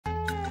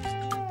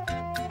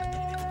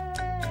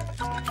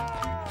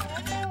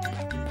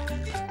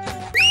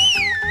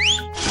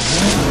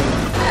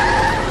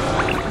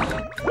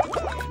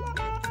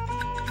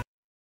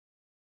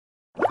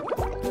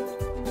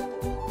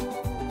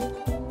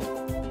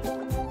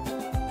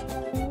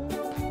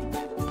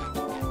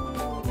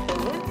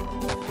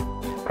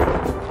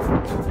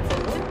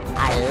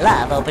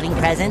love opening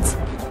presents.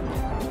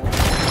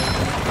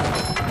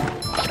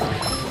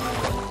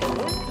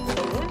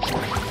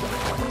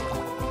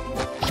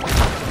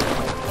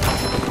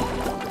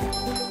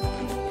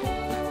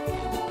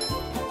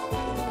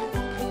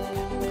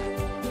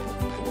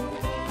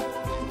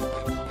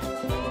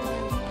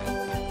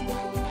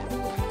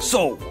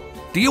 So,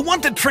 do you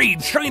want to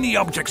trade shiny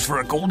objects for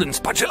a golden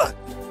spatula?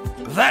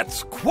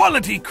 That's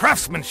quality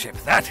craftsmanship,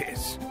 that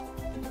is.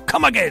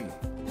 Come again.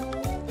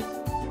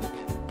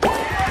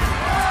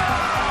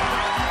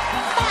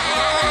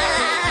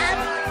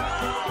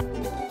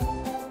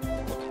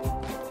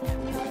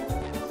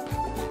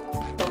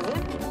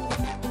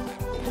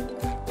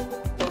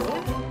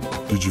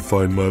 Did you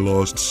find my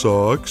lost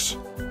socks?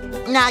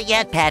 Not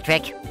yet,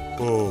 Patrick.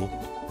 Oh,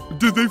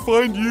 did they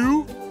find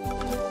you?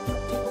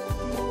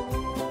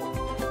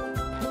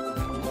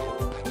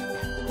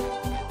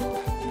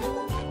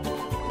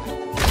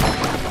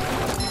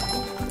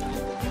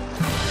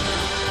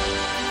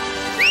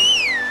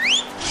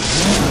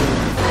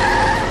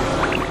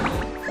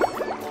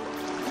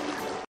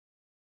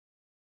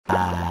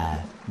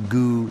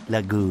 Goo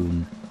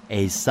Lagoon,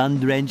 a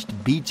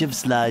sun-drenched beach of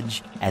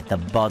sludge at the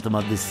bottom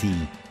of the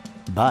sea.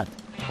 But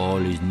all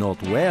is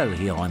not well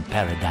here on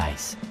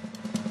Paradise.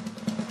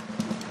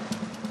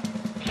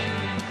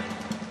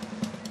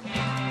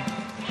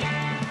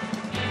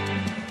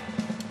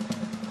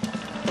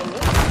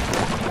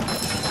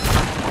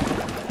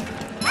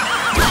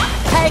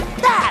 Take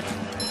that!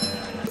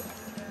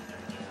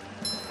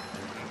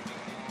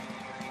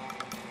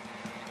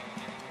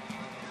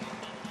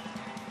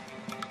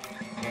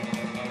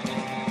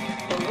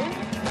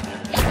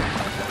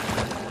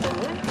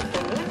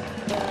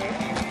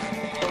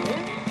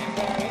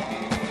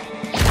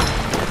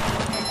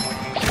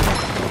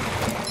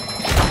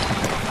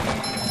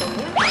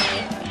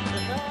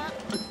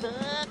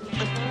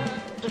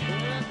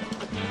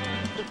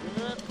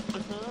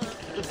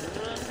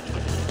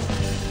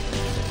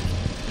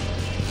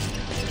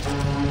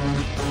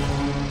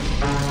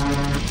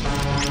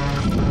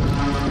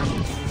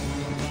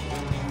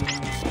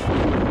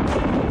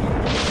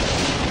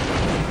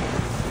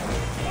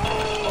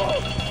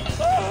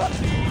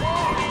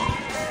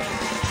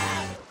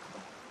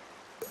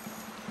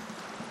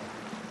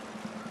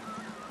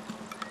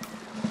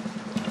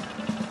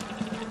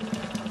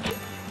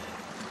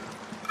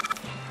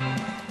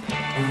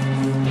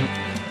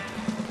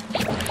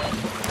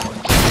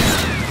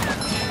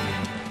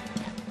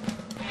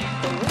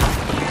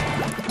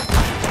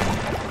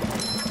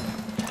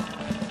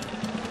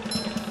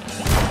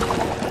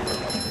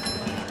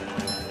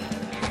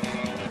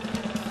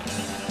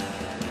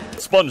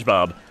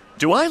 SpongeBob,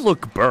 do I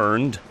look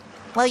burned?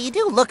 Well, you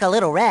do look a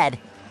little red.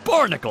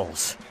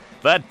 Barnacles!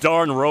 That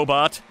darn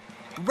robot.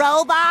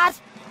 Robot?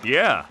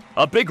 Yeah,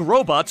 a big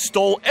robot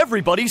stole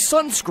everybody's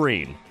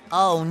sunscreen.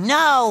 Oh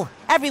no!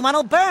 Everyone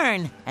will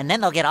burn, and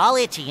then they'll get all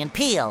itchy and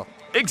peel.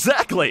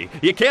 Exactly!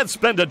 You can't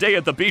spend a day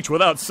at the beach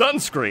without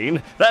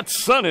sunscreen. That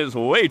sun is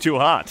way too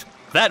hot.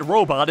 That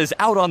robot is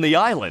out on the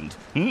island.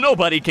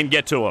 Nobody can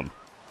get to him.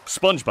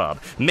 SpongeBob,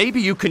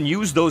 maybe you can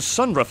use those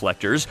sun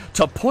reflectors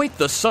to point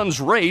the sun's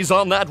rays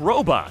on that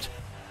robot.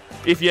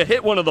 If you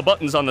hit one of the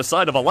buttons on the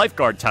side of a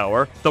lifeguard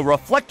tower, the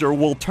reflector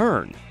will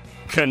turn.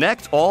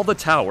 Connect all the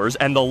towers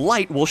and the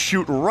light will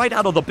shoot right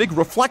out of the big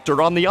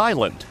reflector on the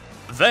island.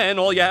 Then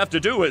all you have to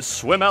do is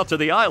swim out to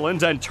the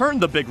island and turn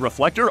the big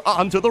reflector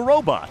onto the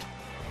robot.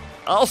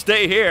 I'll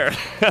stay here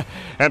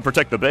and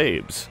protect the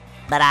babes.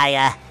 But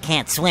I,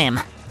 can't swim.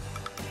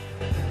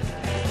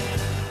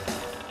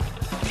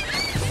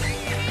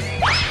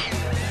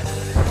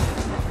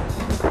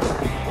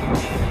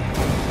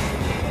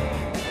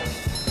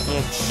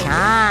 It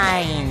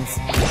shines.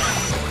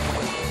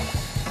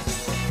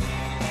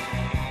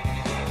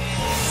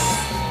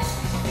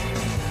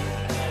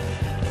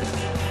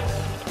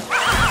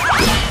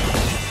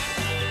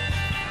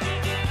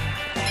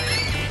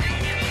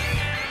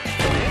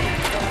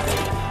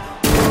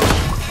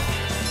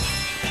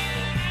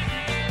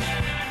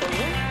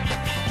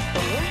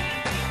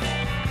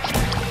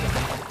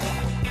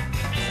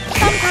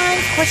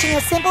 Sometimes pushing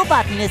a simple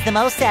button is the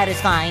most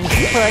satisfying.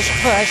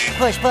 Push, push,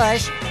 push,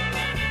 push.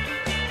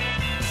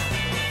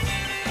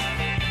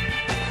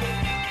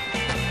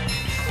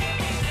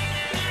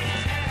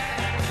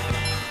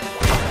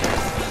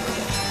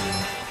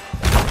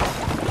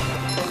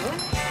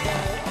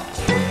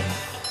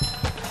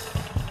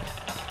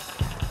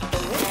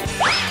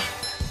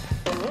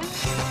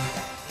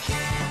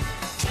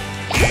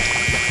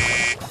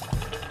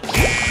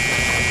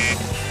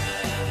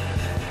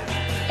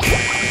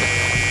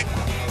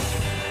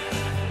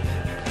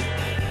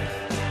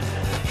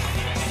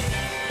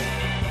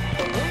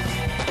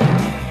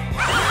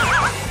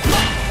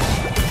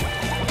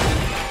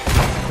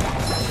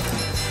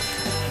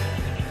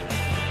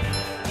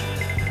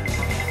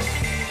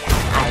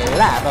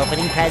 Love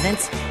opening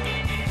presents.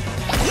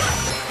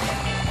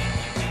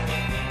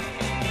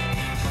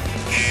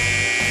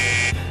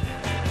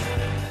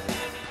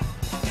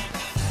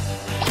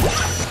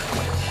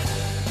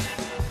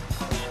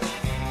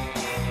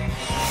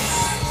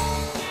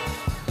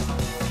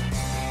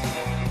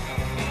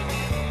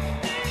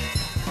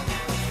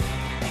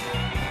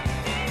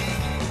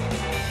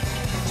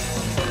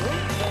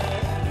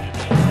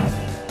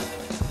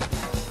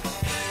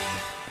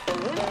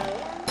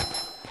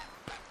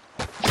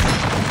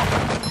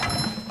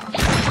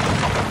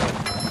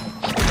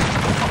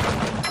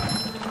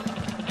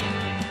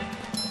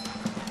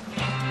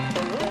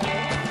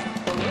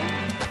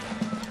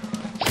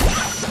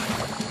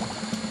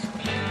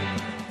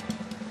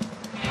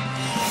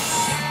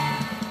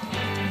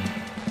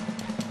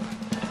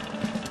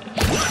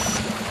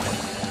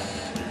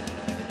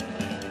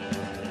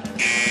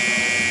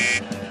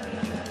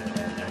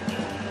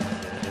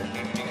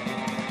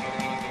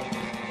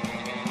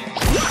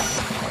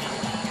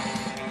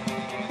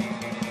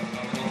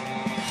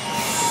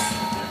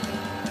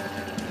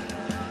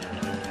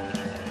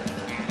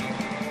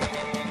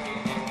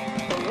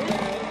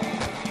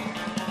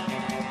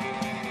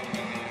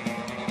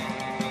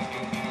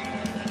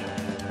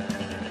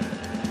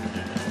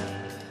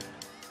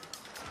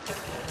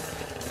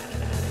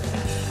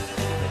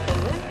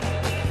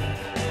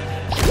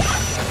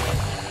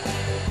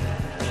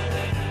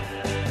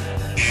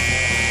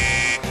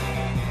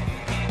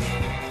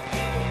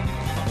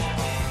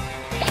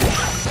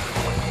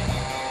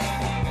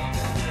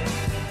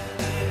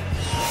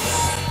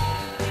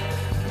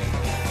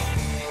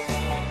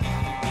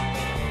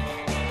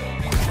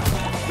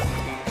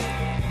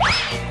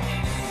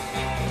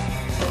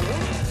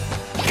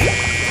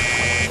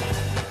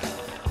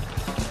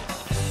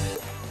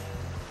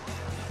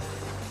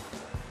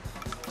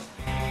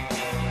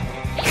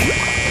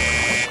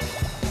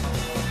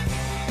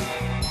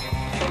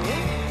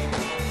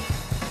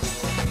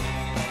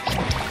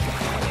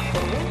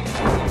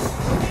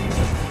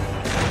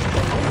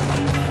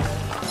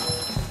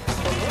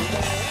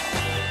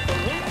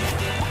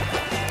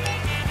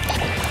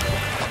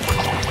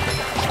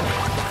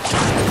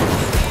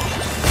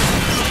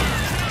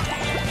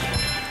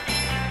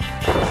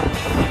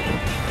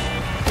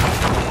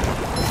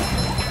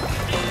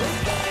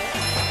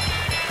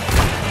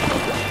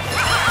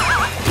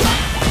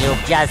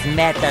 just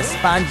met the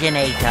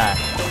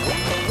Sponginator.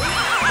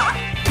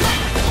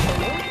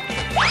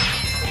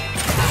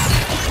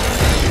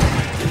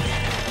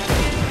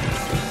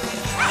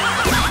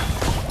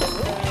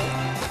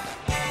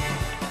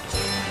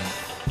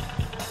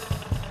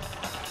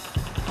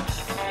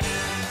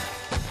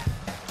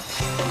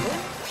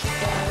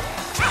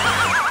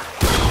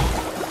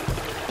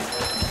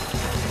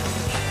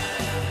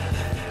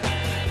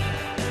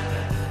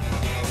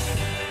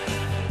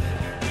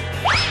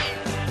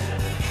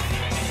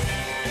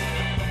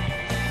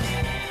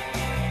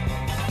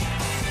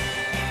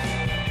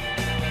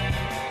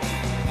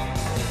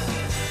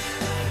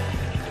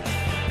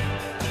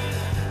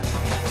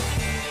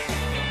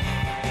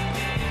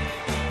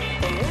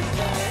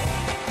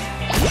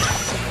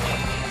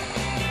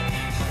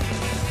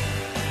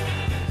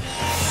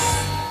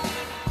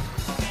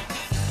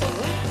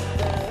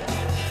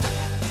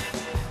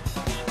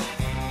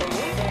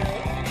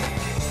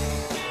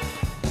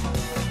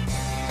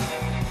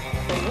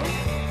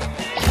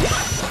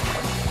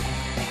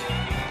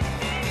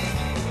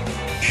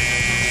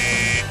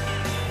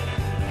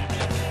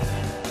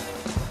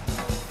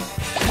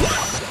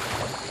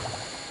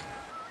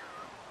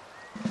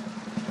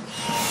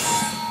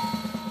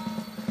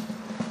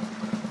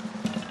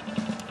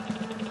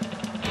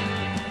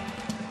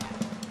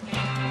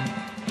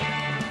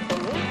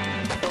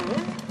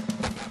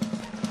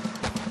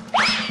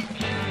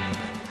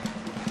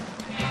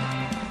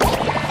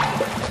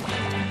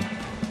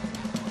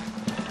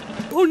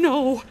 Oh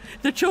no!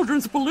 The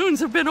children's balloons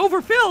have been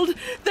overfilled!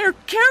 They're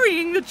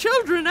carrying the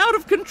children out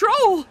of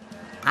control!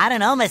 I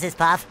don't know, Mrs.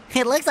 Puff.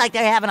 It looks like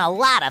they're having a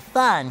lot of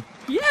fun.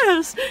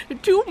 Yes,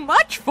 too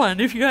much fun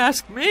if you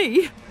ask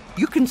me.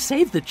 You can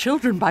save the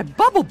children by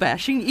bubble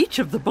bashing each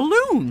of the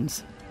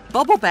balloons.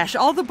 Bubble bash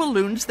all the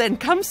balloons, then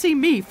come see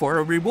me for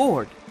a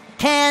reward.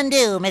 Can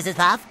do, Mrs.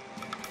 Puff.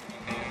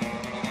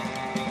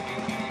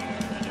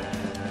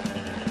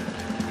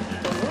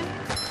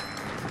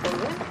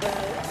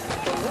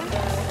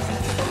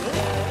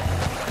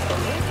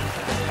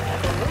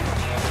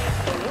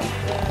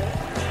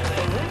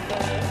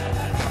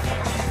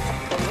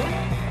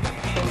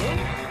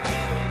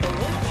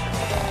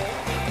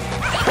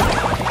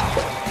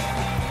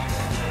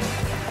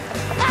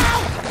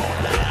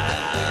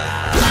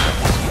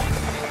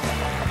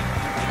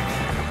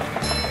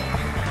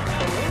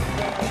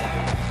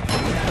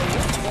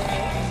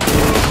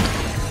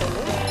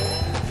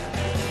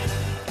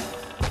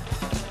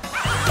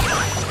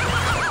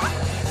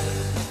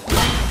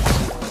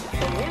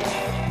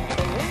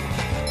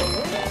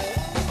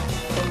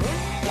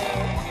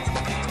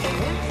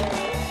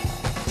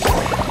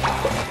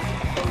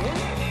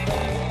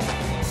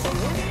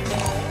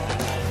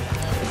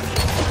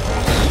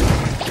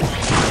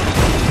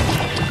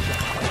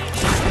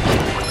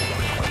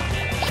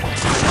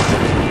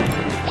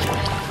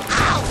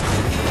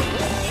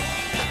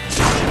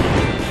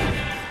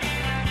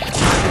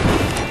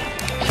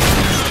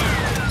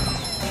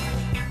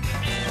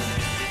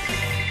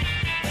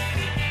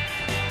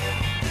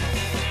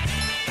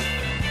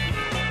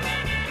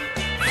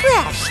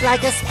 Fresh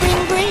like a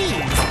spring breeze.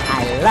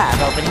 I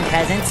love opening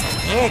presents.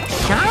 It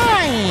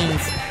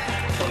shines.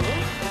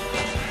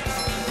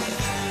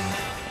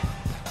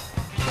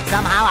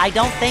 Somehow I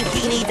don't think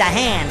he needs a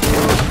hand.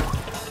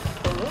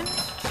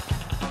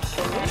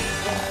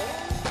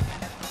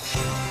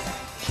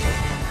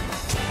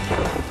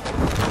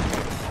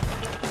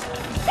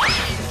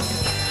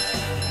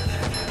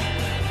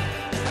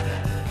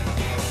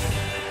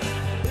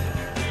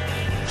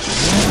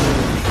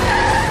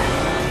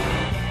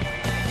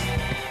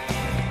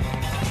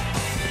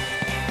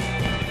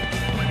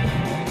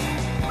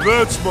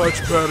 That's much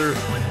better.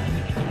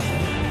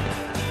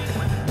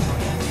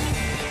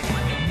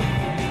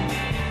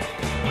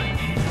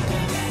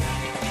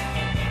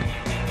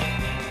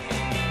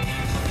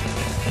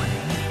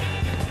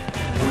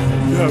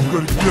 Yeah, I'm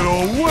gonna get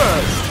all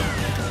wet.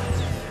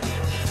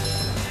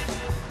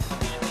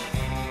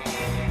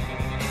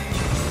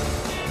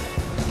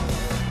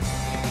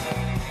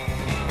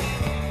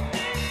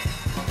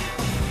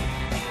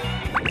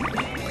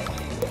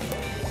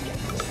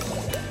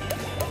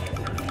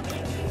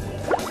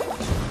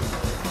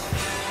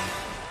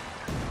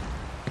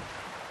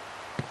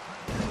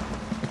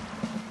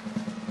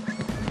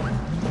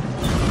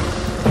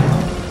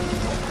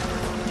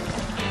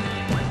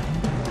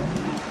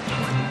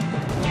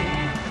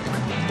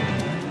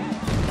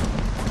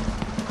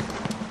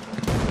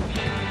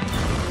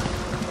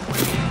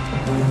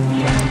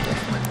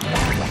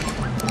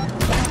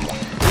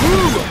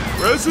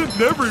 Present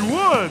in every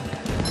one!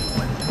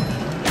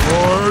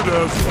 Hard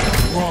as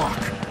a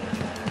rock.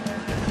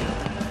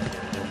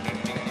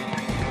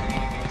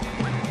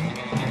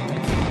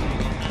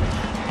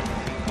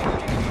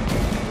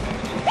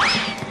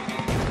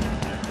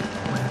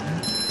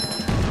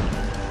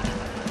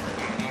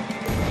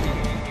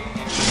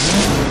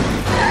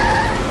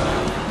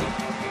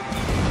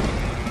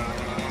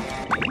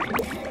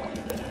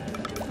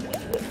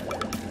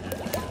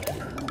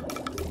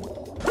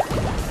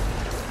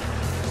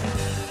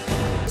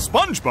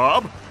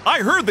 SpongeBob. I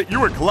heard that you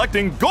were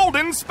collecting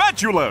golden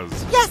spatulas.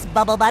 Yes,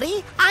 Bubble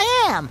Buddy,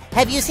 I am.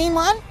 Have you seen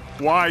one?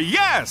 Why,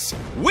 yes.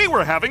 We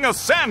were having a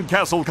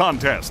sandcastle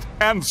contest,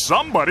 and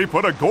somebody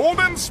put a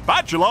golden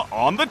spatula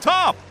on the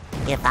top.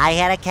 If I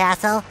had a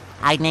castle,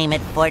 I'd name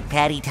it Fort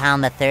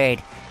Pattytown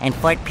III. And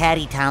Fort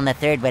Pattytown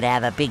III would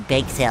have a big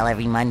bake sale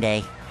every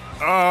Monday.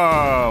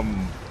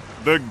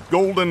 The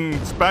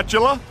golden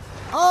spatula?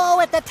 Oh,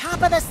 at the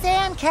top of the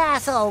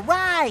sandcastle,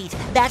 right.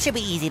 That should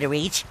be easy to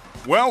reach.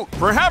 Well,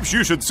 perhaps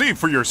you should see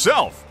for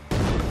yourself.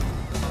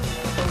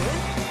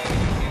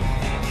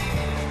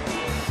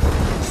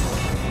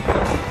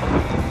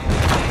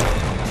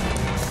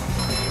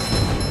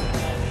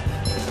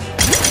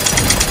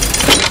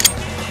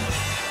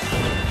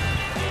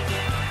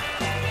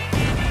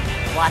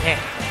 Water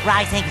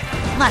rising,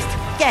 must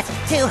get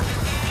to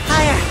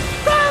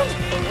higher ground.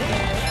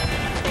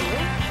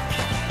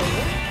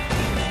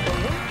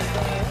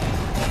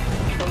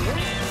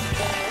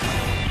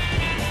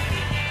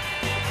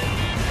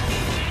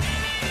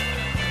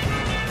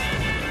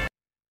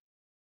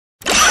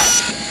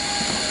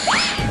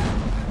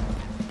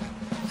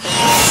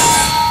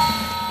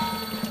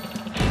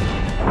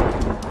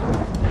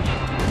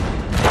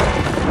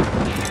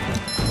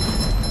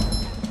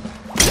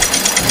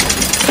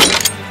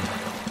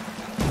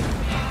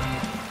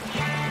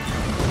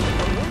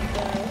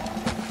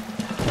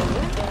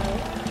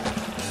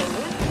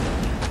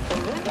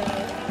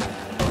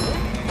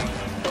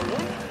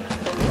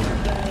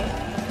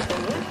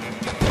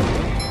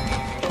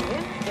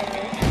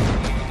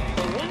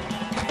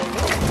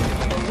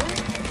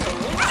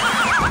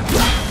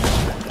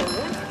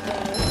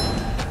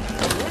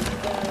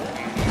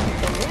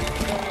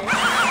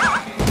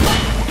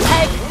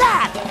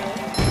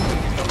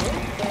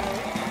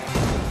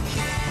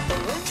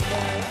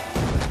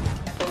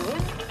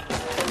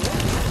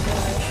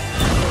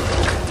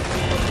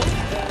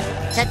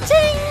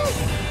 Cha-ching!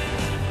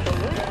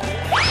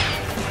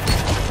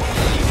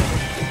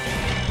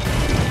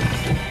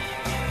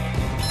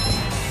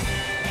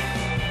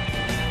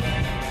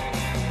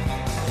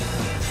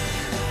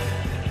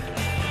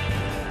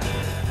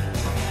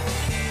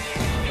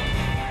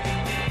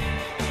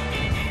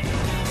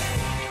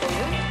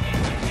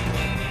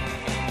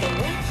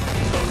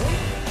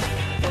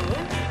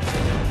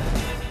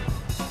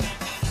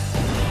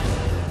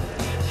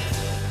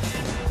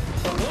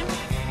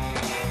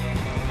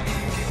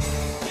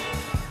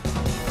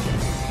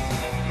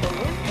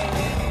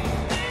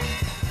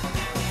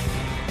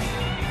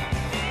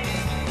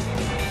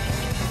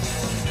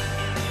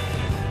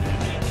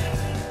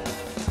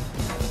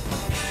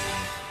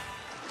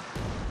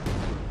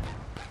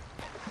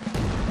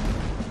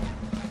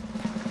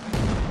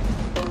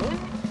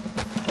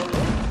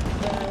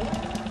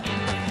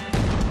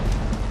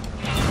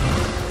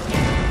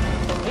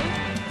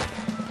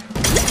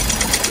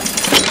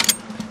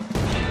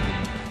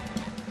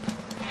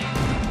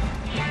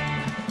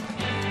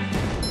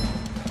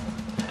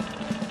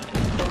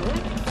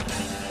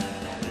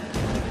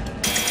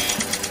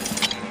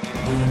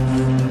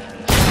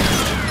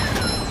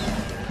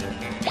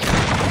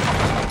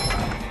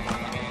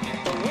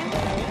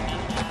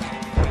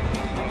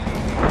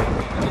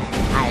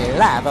 I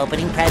love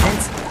opening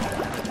presents.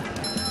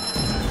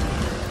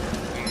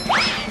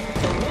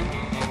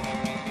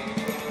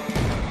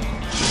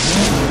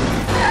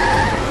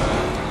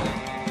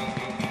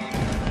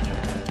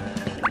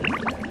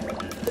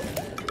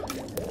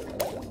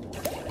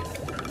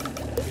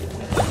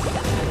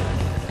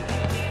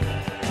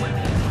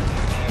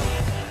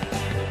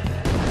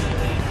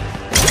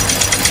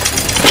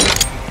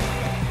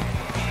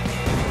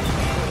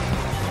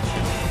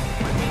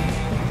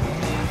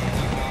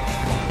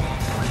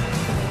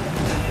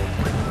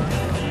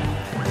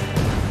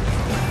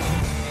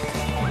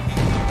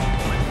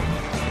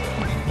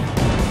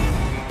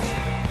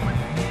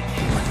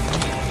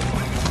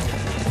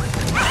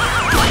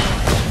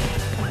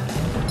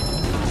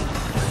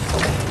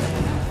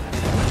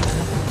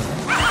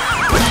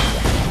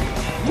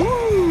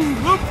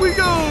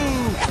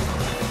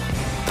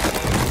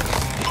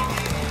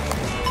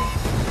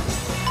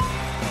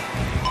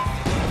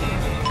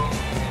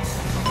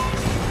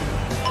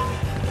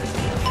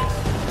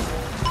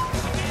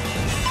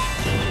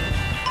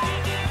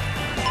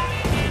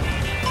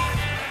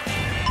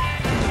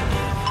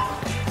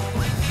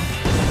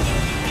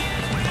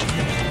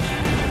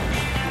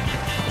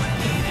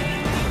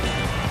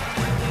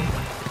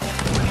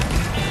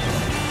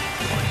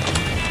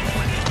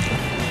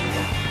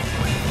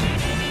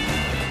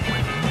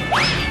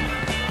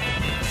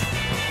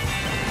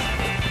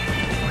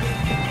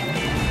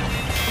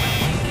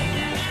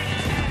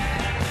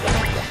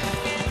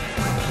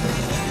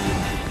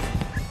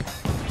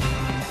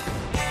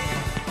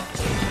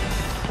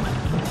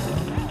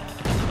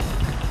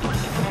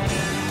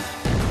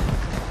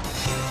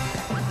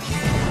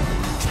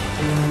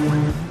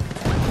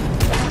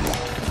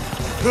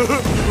 The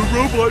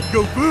robot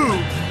go boom!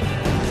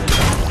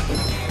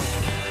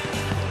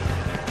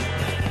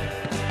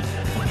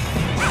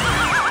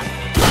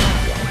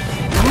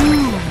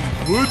 Ooh,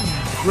 wooden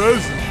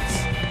presents.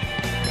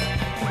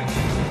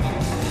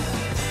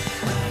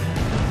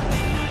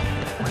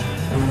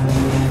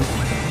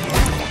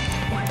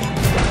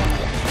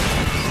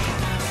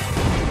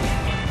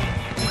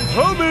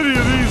 many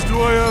of these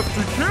do I have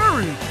to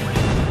carry?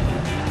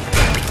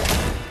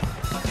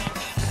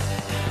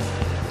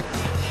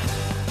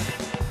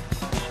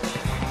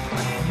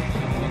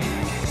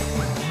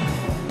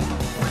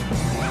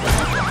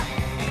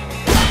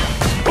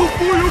 Oh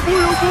boy, oh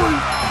boy, oh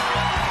boy!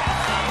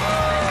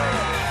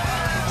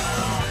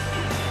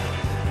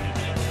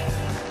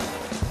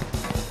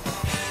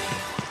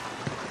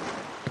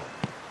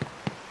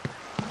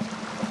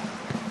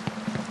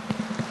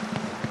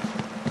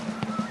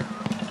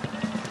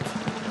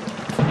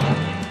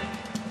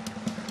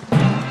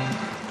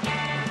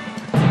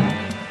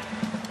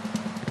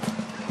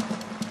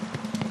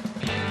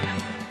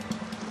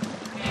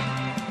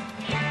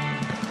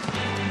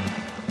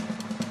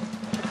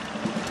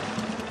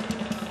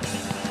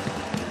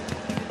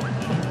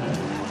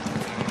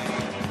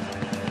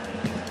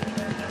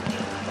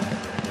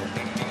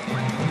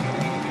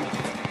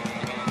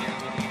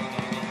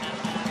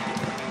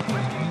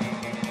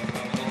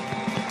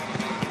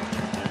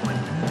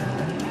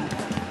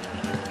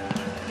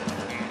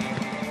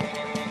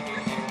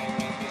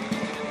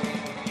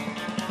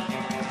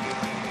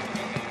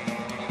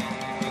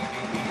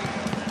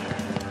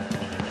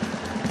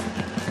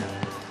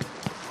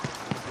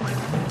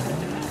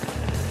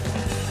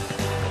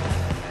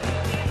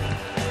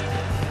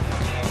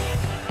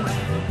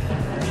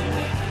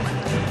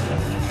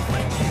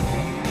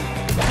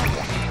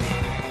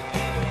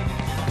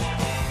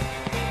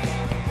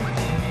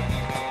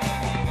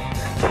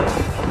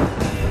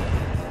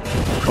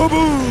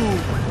 Kaboom!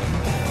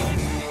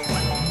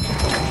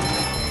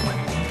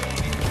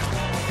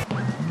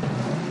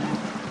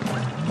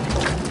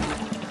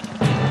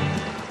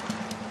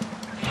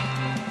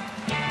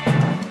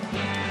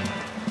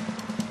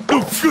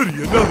 Oh,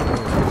 goody, another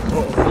one.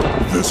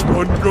 Uh-oh. This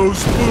one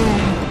goes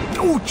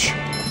boom. Ouch!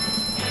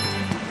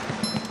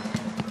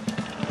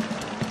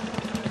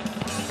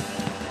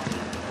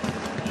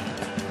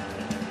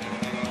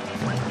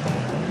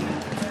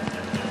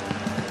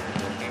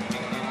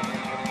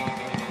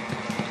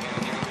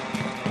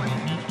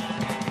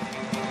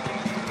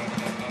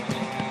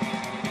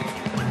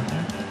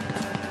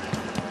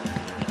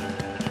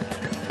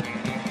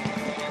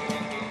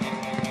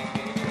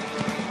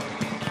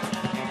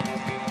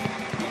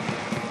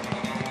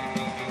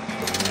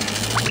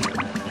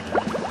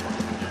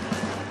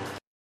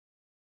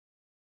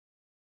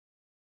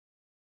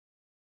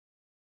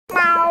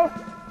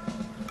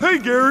 Hey,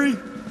 Gary!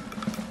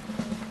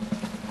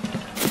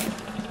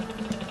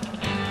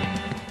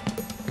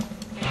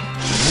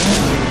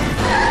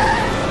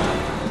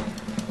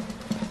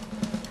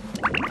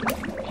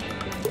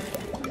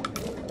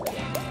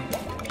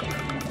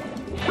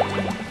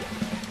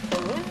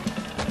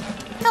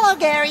 Hello,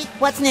 Gary.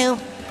 What's new?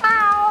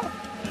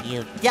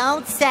 You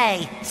don't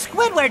say.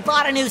 Squidward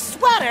bought a new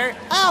sweater.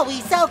 Oh,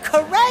 he's so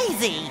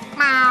crazy.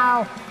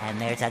 And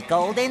there's a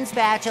golden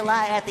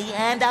spatula at the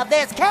end of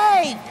this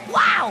cave.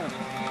 Wow!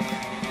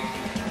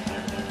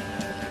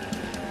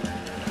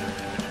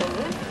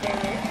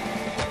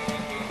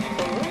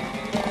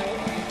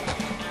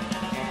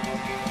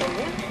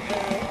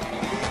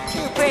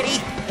 Too pretty.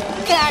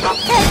 Gotta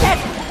take it!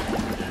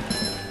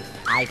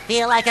 I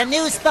feel like a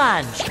new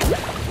sponge.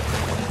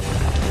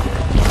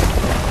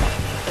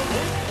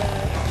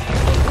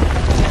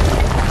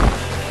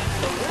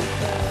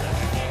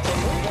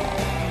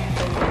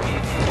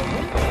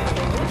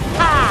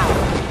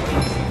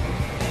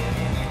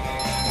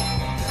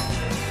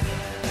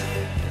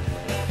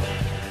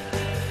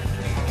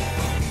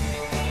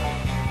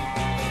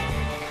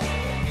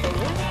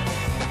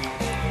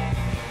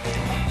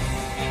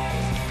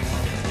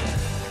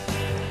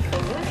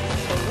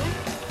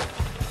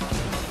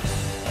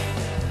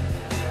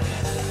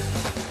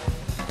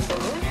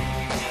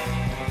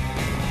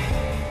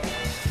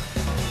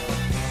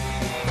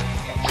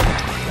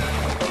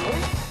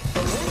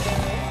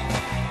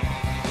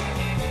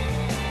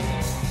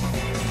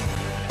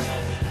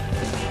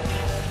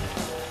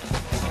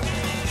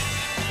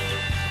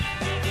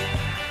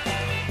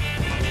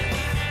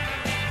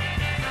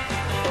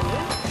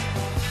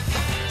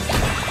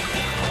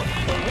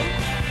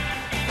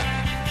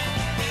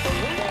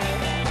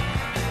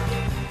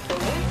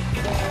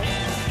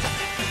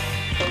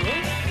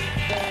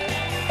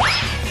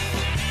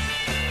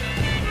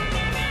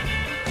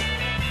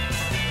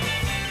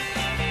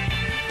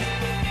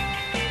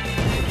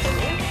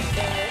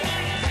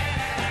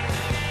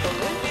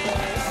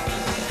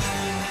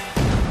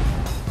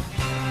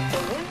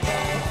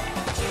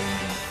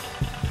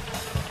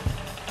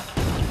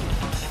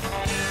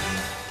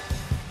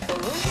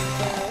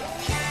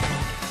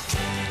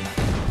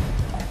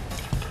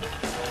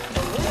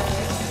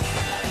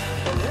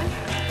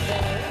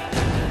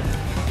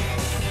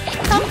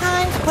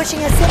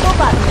 Pushing a simple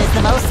button is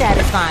the most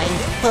satisfying.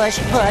 Push,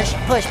 push,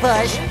 push,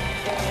 push.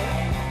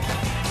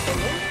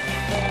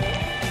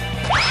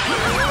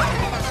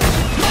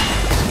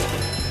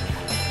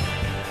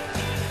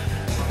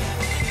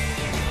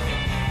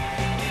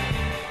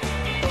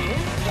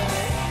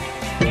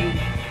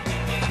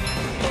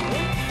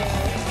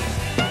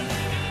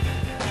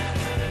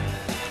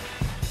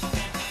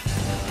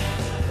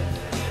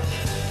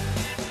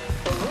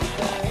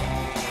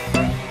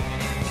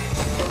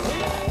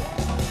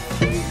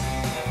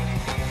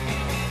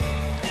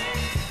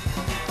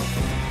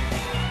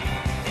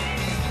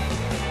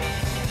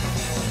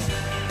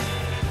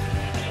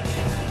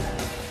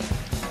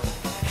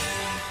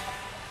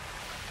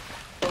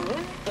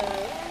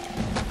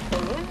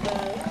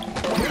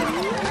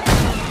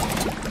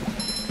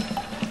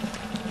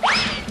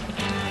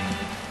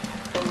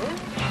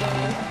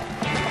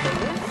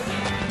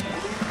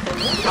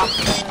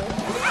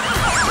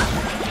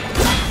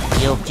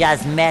 You've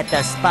just met the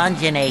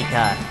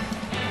Sponginator.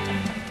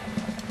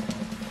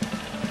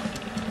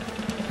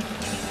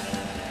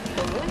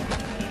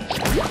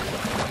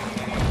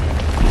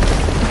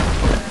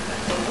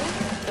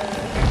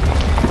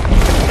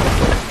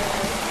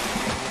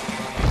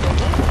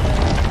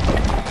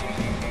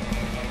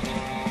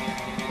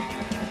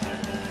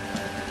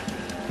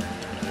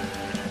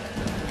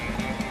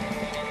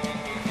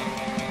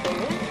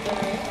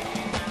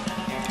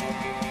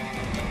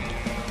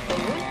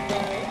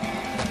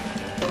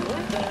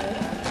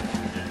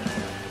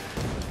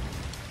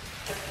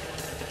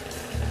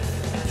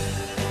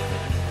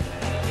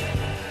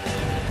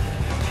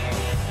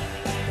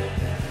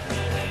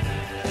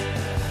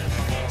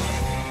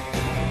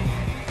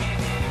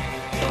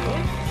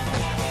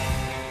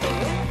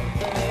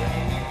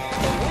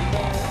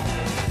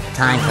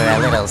 Time for a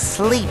little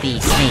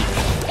sleepy sneak.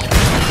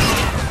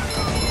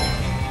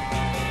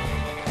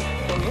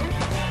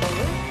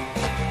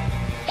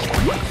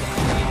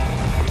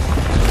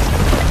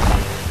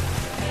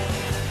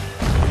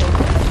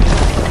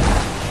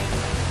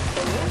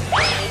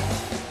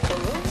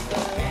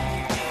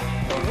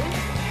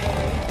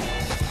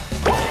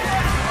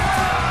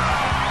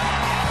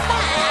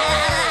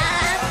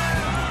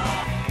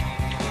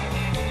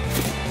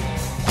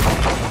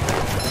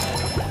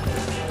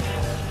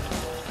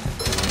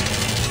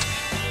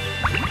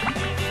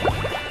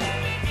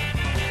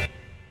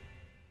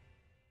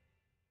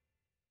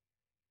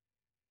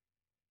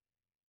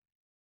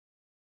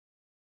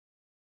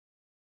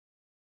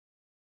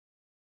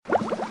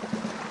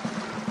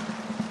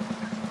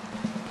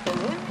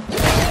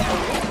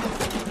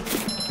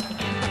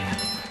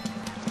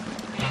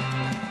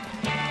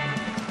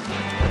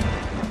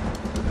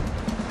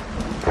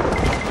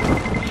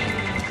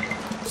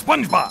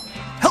 SpongeBob,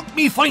 help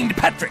me find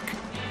Patrick.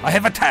 I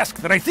have a task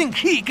that I think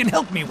he can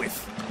help me with.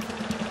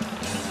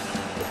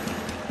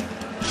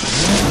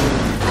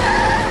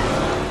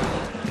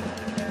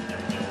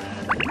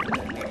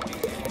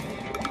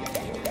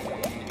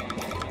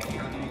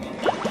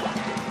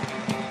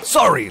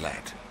 Sorry,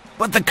 lad,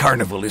 but the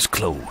carnival is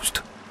closed.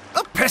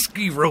 A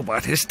pesky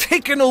robot has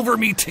taken over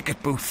me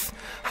ticket booth.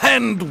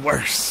 And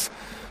worse,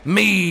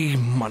 me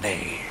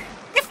money.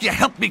 If you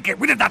help me get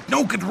rid of that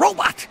no-good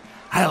robot,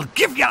 I'll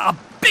give you a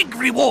big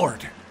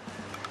reward.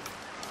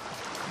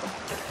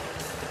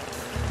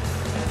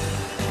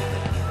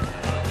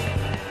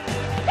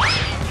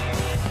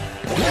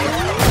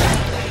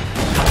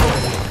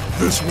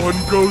 This one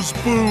goes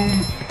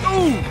boom.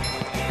 Oh!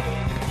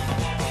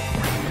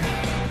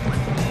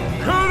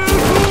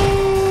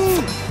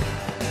 Cannonball!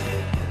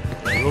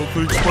 I don't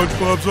think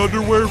SpongeBob's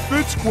underwear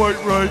fits quite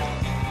right.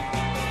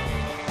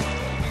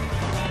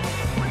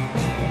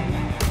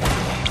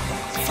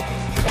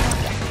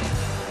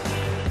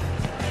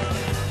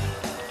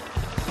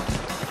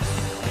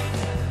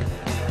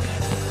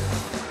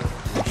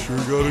 Sure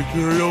gotta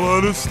carry a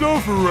lot of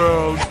stuff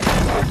around.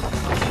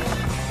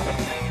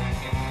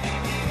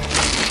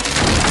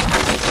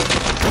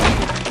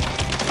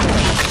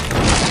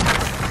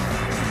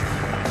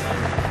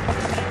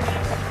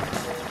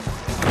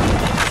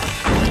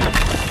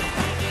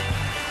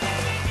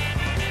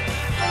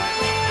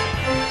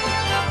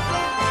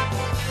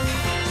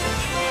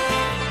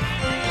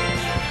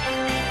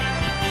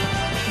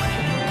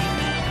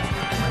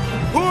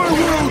 I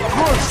will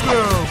crush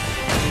them!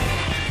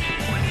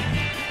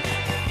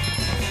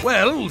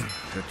 Well,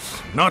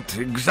 it's not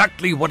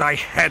exactly what I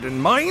had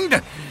in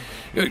mind.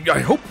 I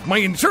hope my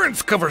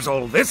insurance covers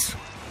all this.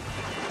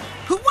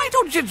 Why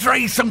don't you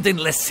try something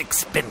less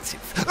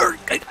expensive?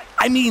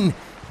 I mean,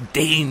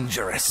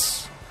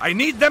 dangerous. I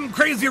need them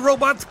crazy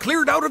robots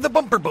cleared out of the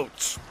bumper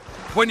boats.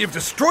 When you've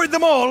destroyed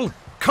them all,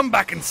 come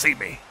back and see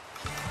me.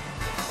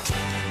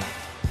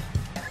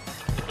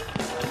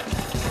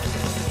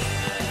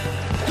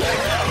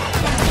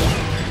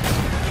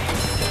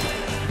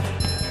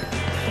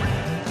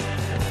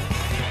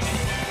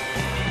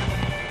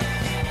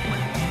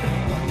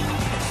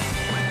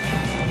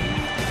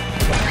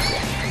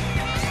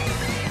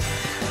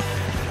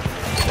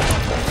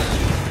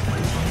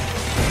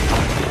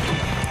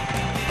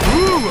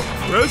 Ooh, a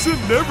present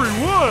in every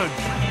one!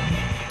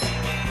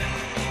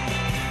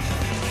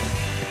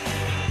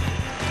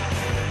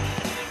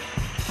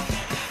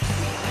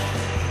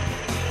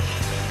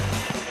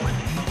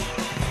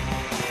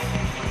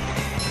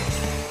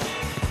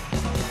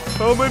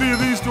 How many of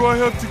these do I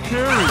have to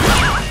carry?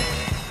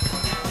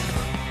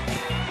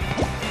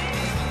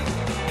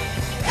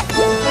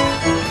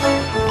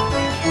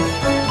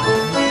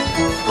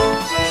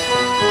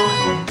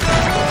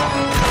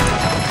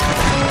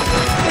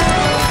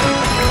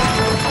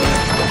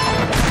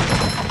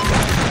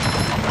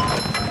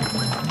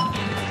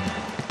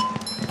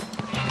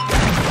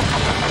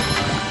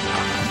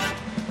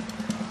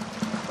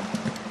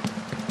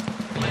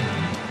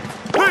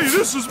 Hey,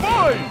 this is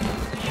mine!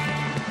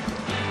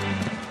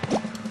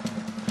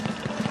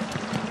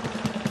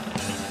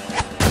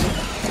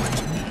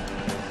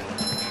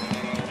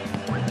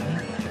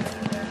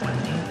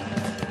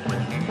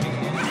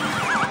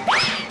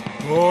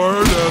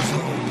 hard as a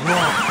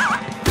rock.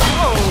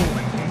 Whoa!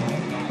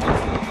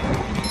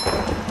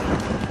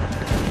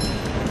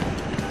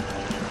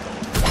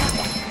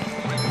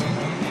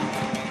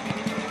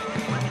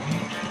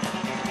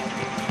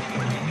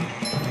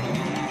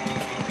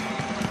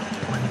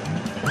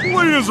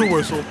 Play as a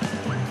whistle.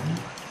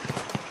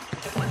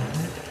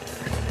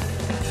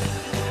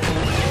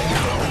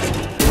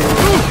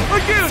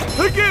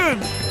 Again!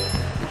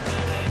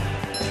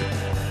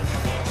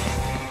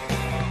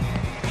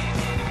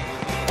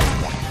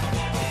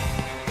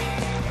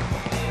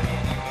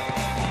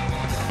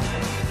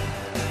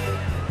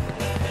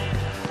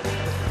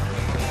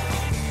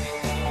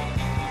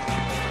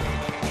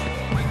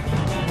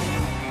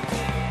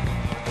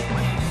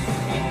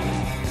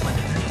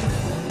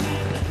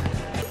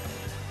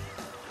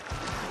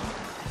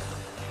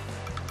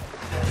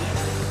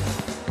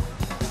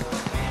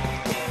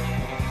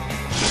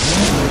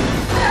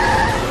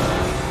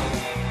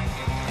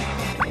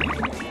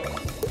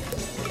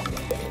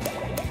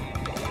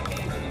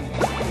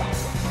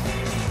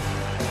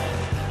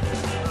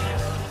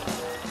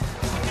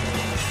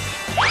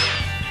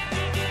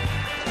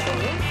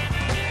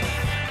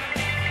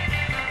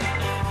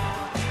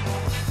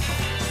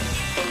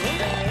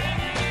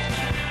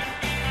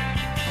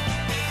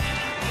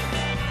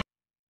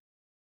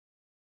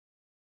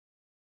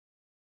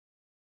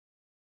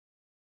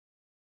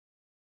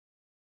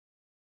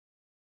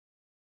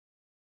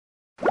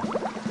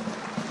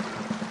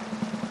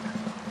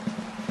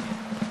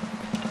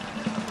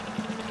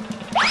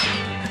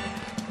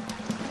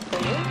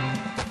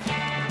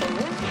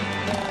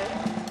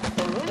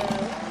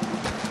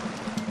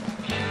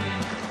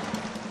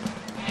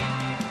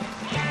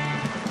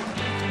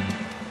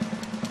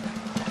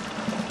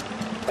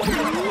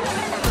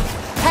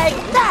 Take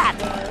that!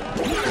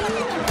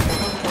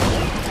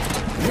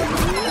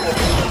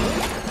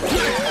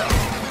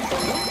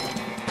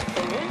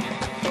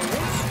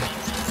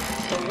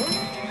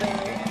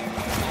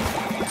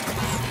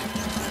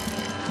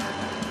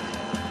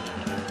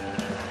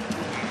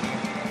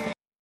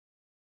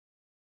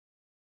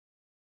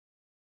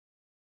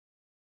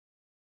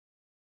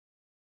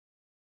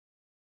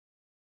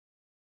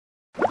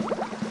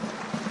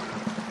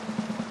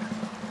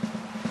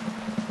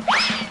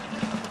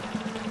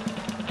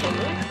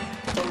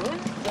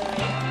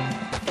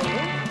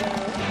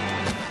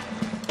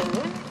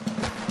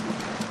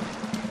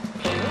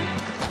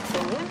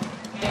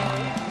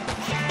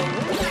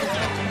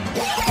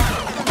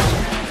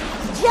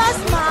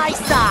 Just my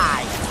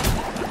size.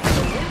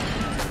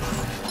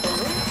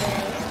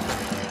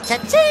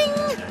 Cha-ching!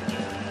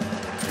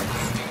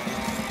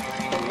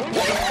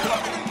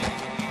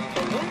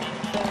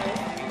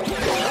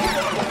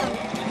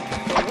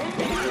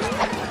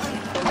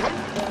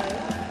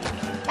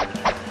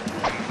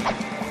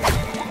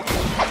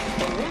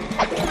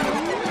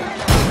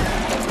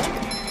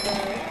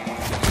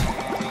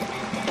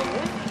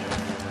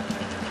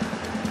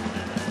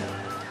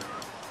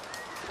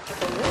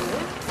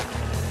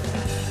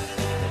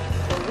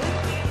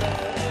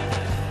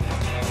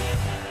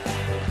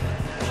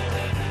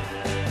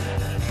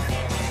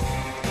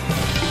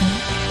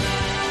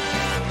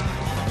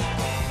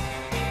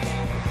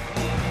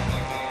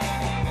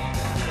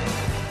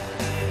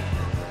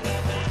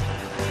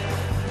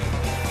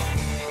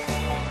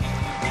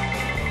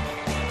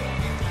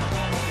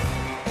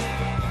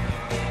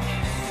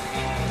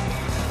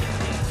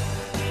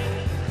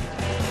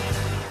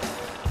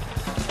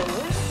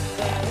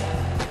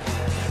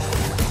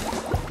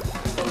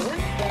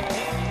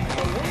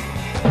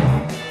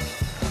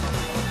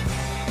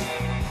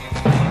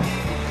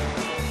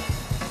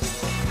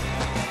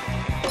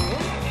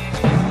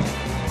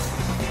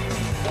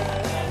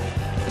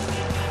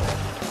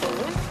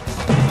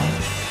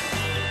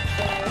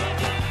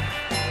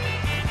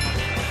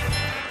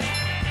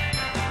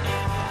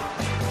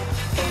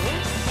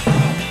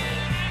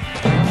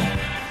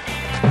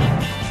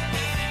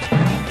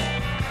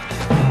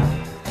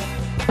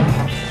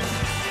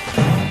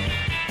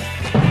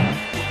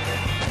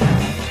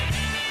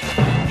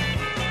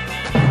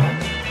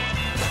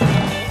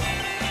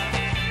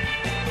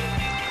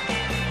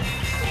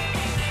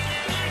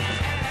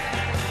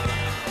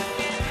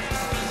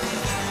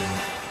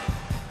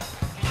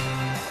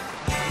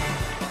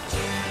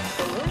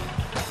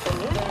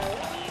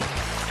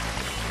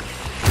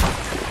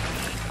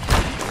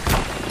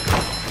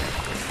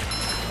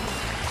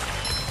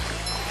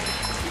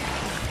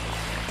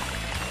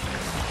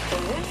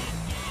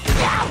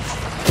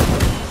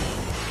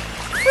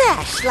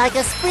 Fresh like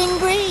a spring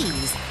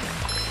breeze.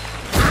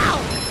 Ow!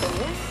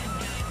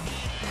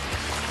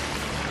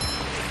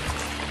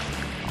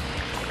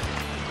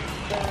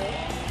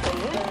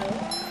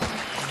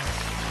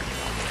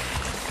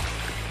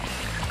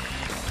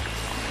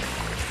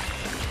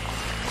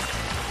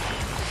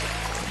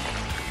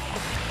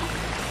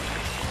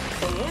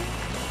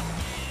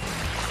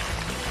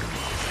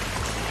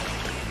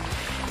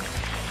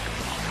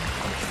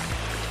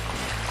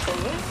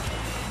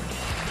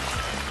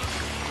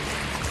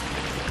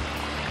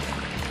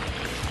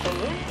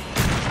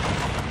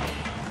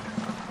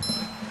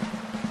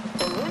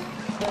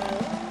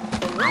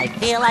 I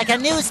feel like a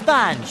new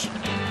sponge.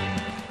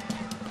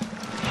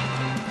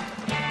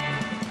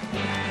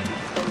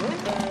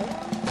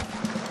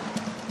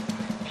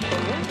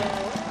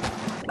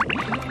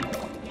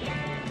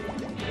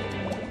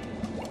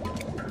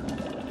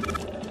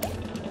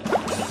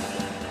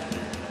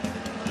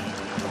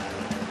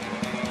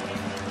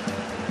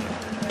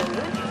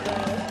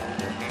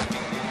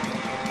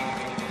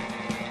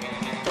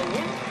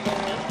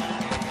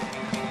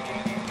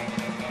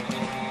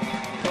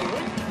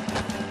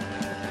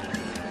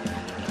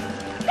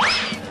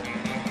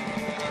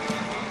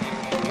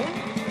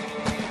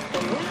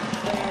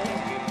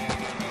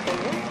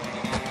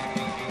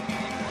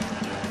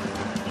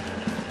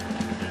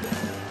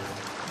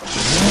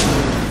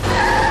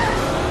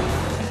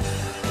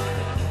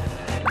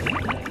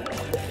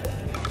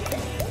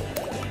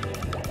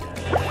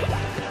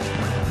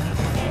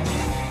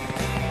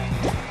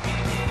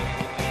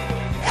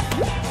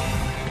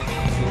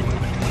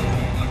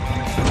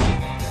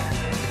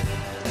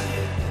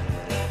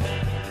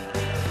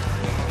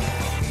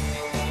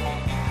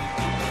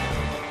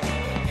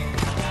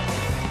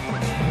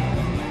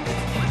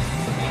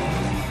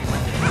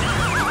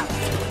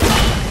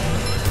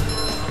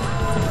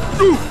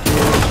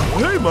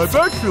 Hey, my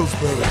back feels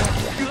better.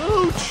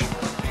 Ouch!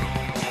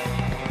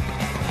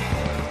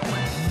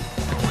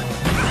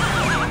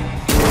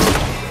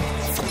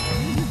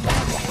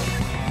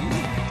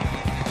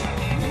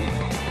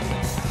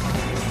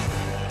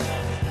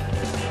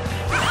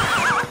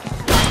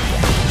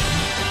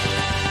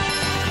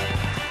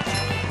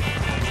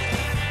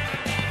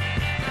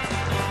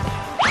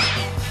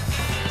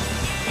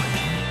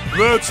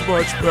 That's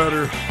much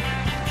better.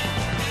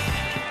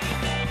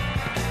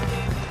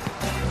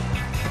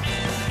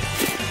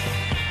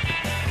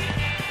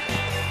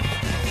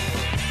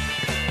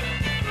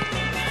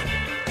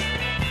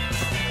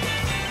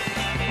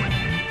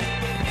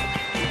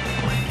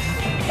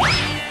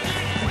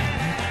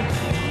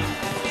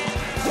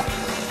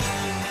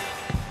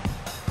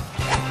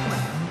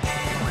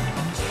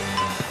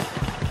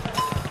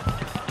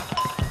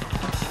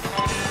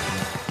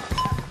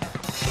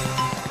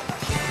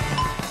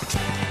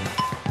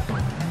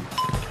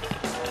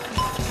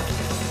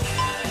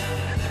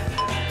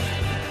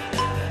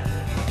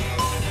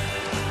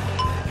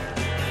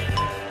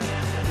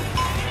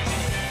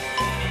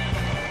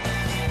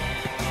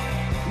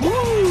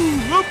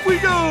 Woo! Up we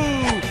go!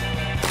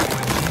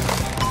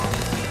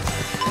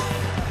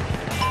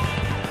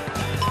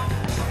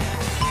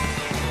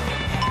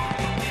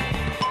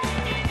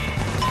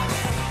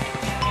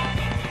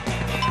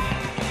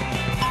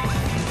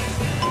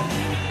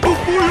 Oh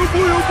boy, oh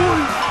boy, oh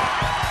boy!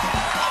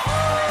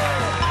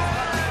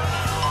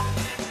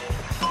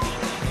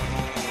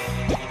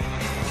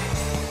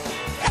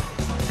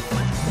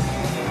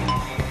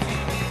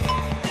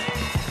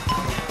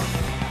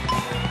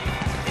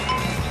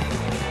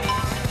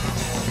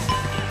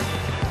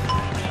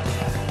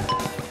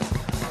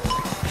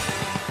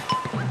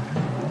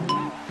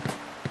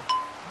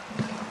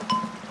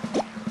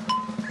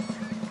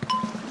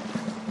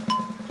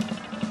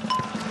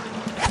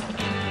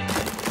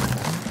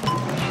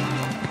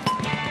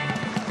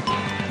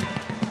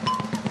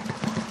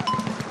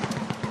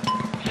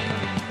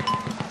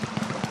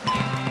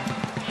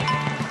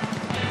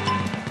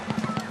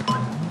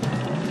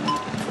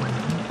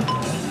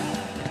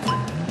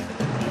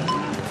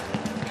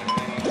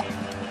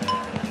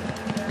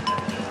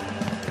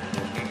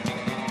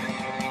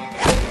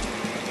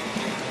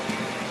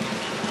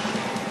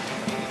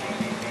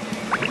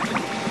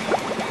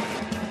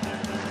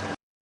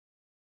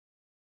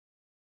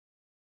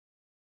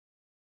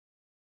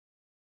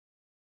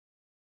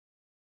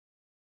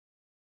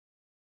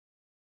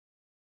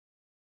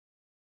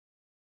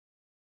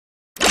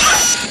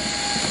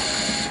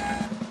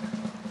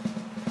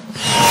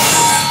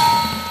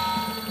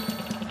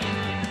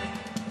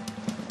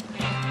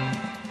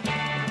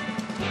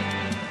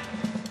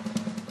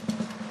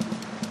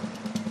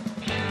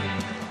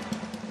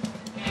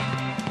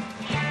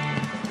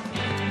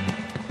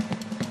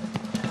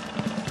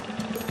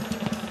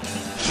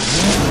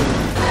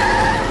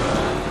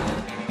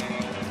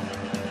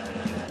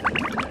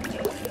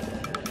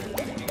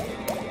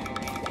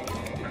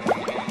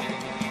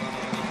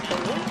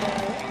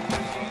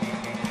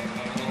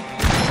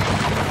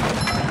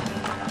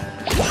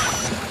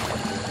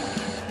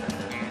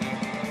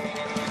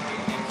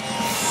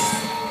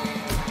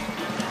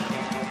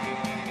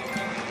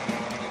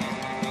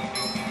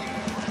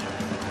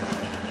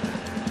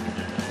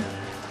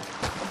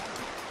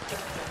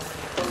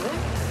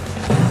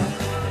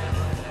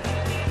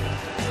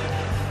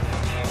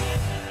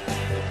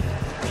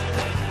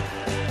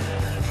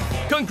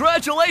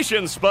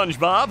 Congratulations,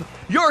 SpongeBob!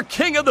 You're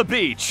king of the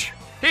beach!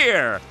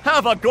 Here,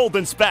 have a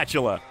golden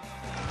spatula!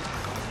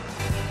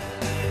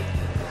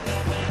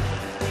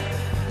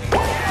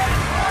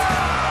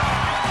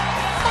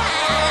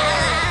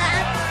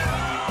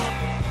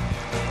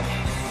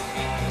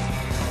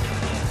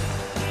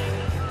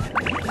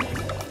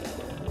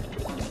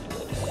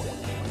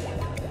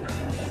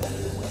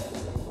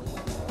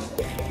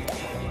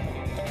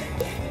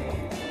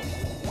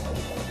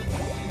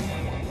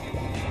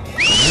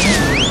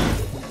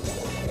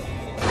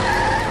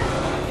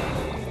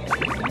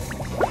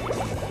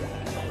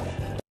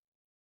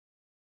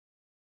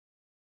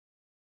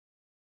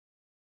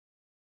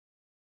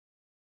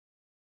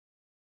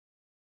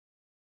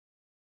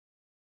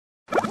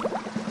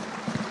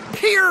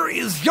 Here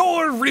is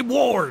your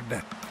reward.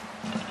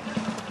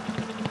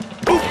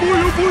 Oh boy,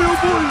 oh boy, oh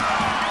boy!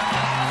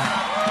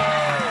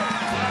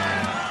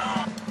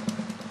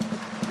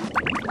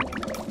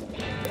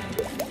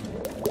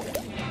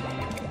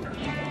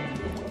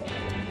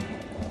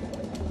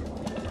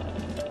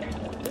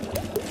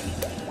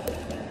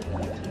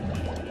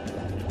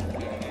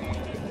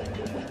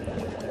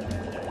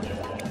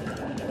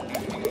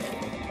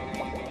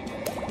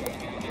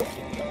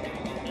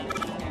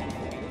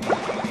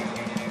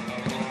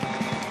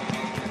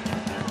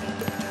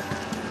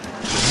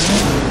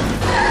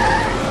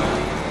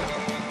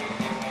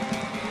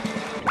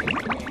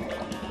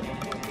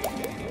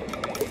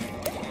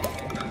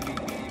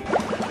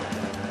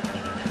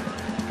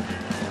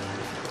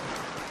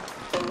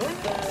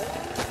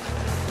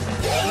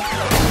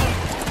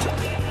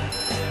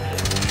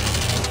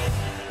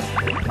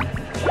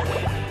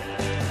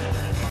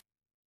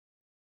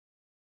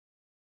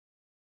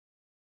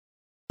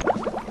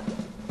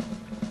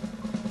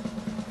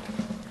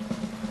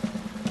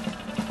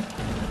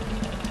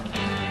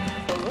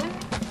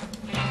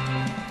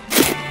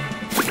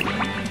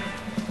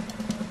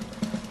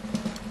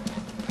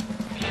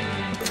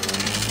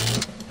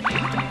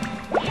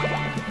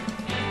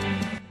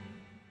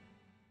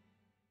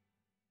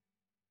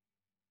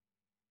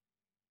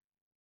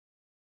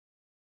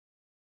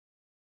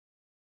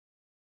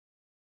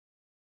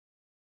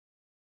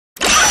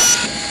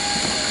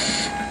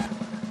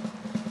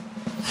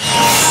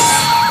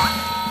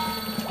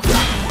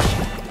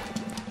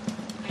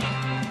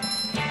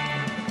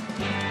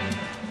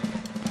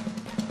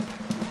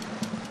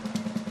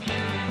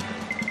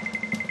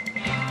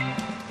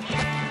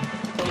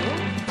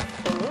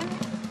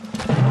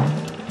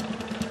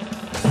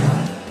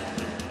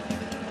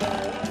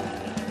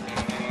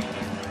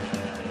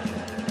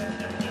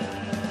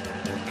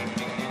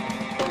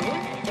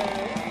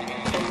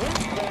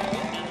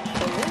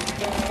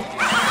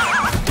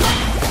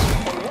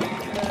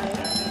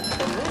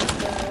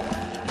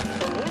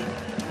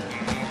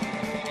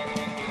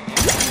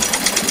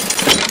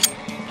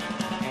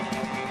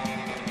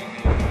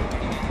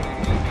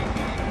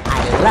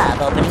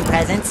 Love opening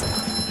presents.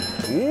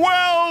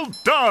 Well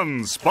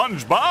done,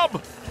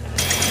 SpongeBob!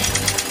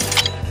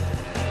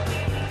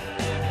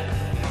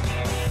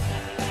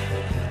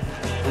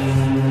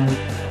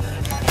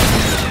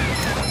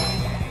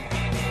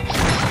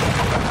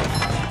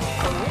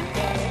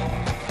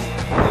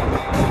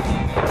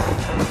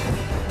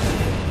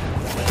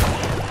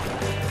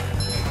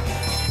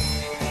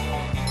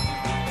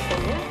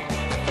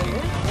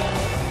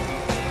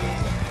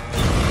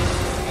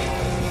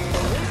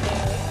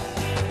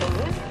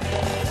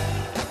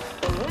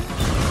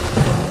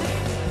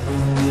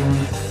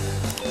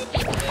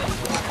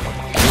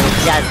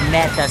 Just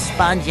met the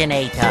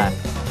Sponginator.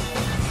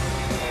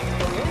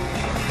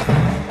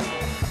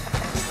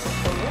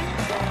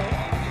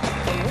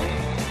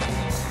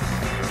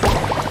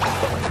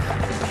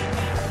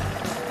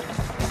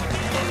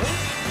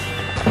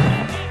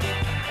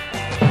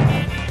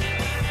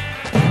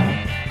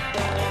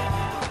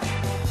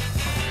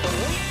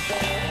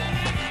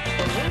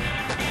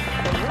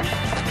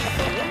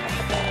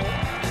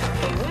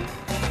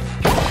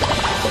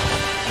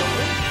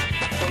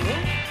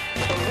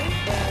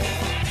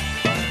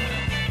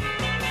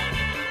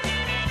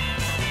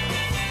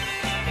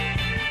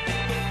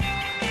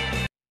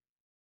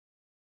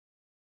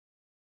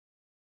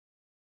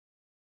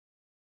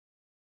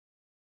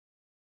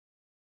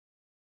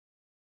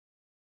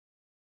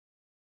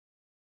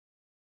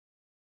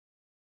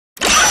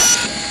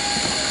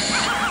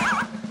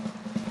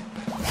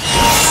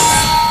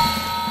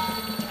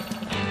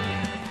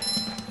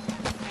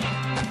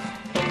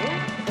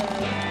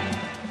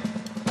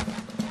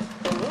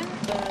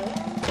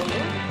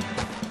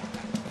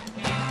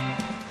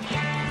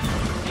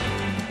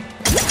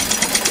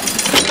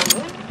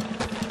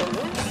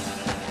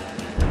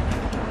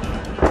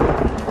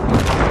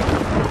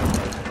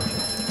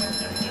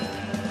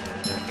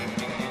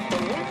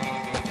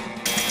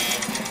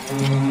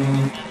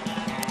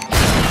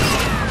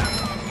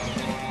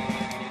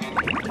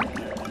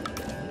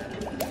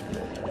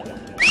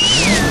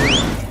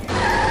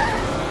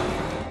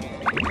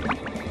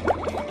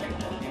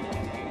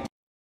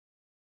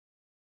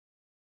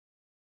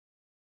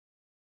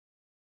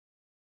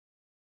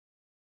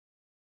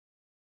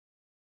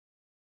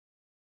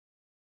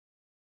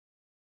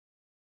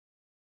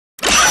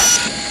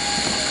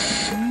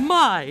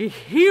 My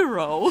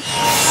hero!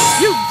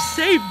 You've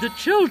saved the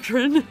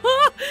children!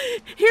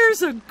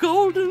 Here's a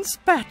golden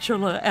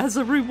spatula as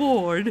a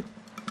reward.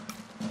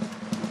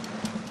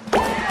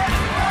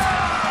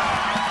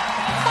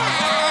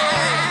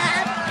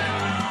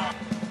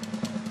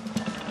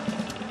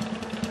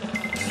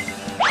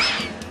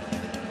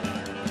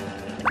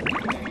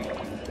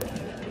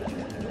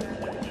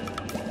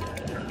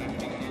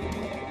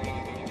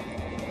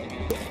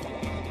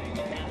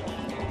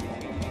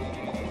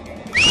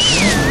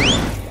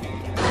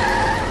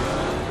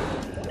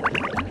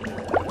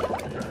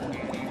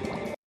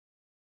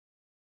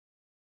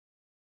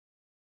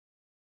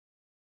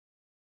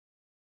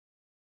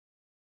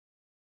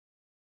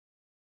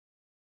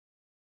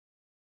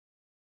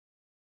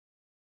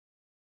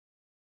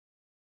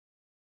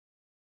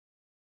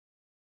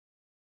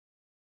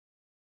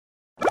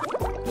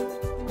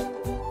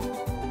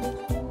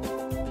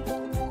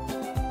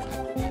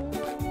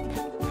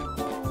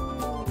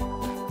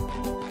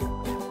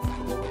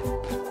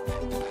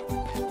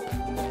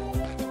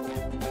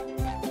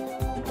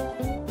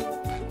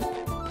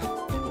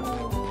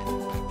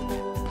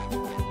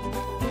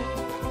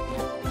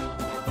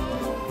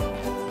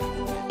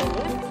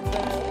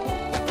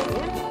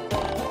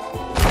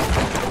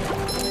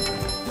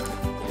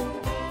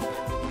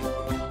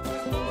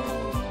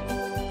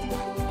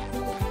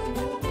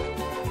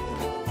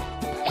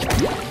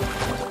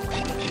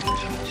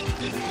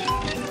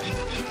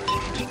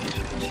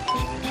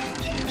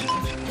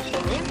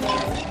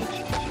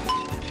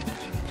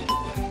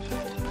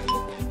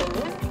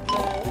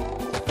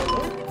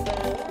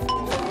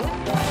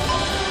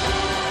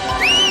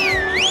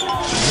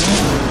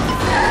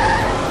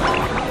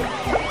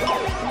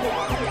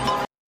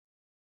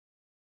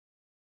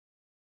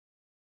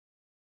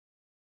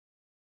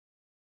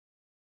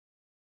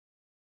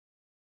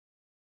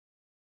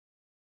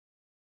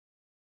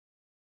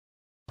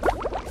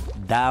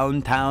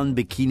 Downtown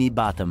Bikini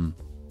Bottom,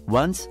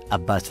 once a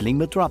bustling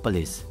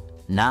metropolis,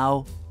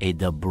 now a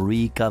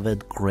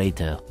debris-covered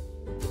crater.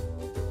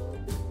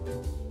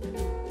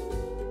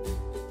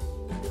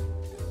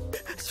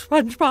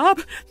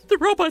 SpongeBob, the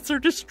robots are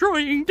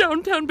destroying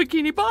downtown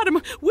Bikini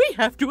Bottom. We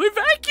have to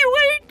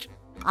evacuate!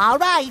 All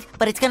right,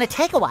 but it's gonna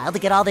take a while to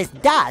get all this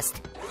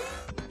dust.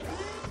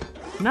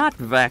 Not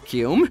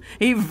vacuum,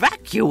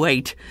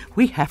 evacuate!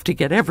 We have to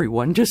get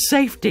everyone to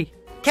safety.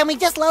 Can we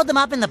just load them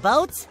up in the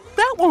boats?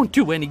 That won't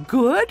do any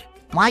good.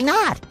 Why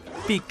not?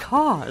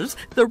 Because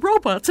the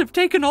robots have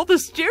taken all the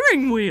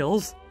steering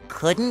wheels.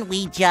 Couldn't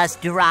we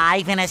just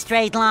drive in a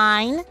straight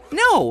line?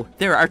 No,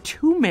 there are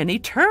too many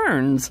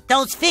turns.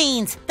 Those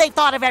fiends, they've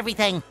thought of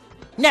everything.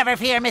 Never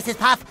fear, Mrs.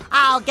 Puff,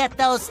 I'll get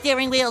those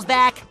steering wheels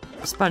back.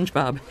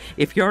 SpongeBob,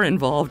 if you're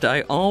involved,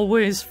 I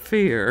always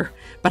fear.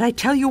 But I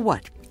tell you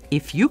what,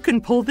 if you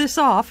can pull this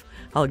off,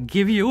 I'll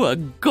give you a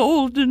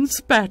golden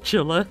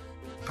spatula.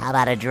 How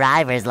about a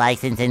driver's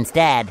license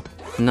instead?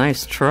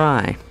 Nice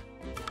try.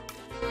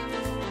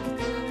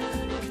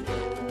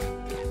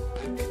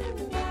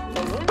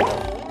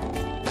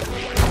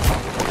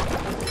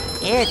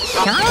 It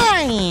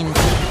shines!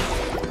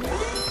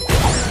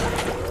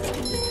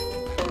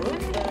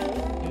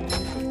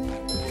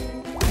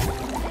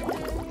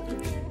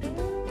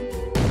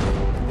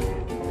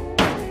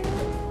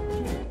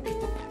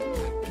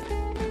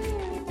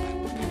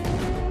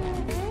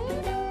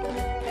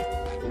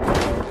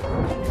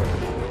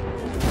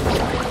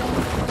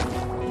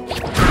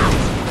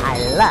 I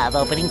love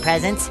opening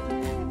presents.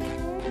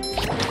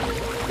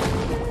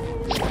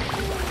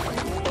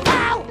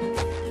 Ow!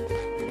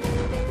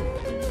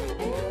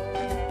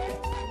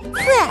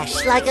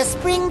 Fresh like a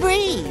spring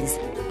breeze.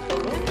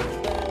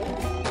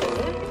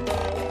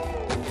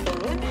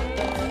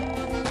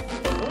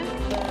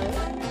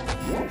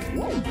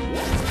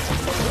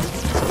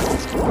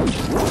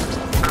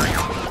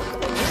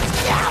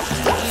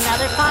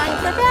 Another find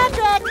for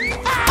Patrick!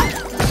 Ow!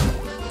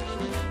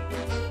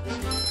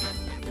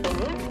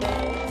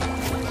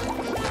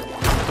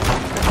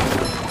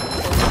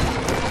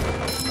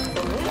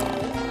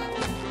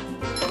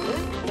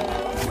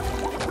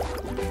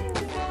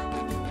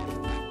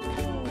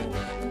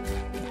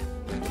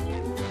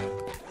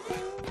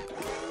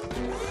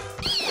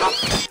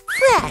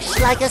 Fresh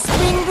like a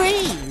spring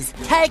breeze.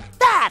 Take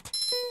that!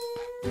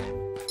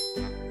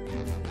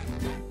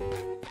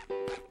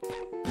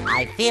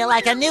 I feel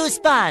like a new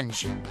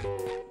sponge.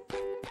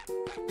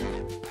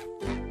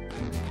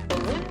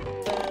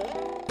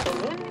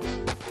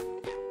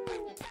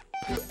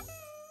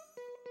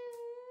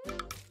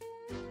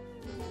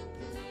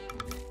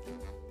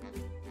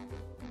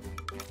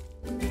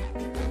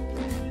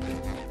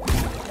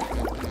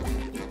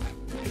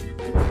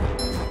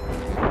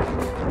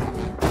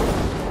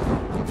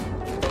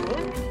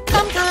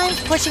 Sometimes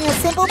pushing a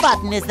simple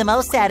button is the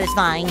most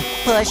satisfying.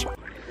 Push.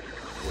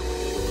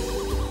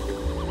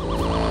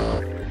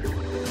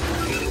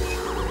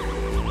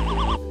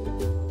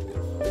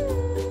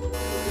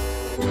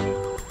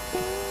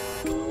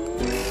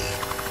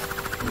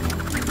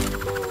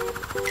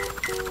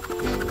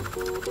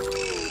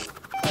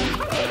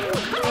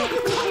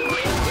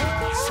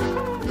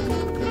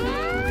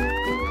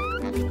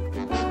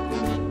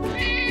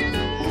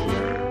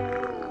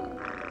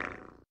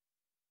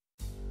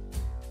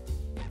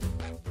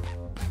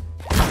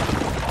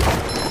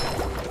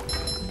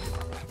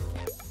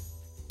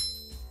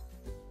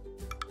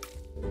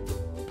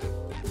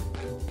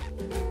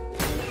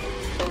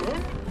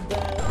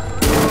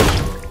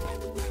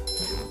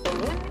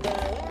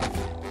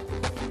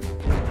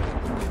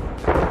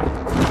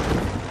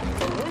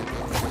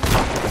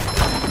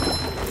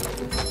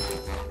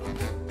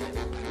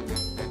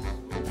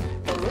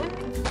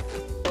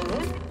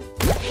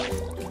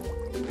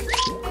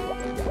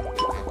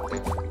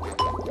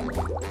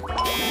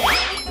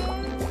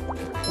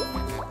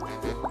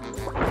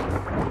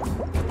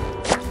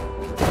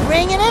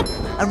 Bringing it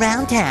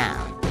around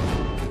town.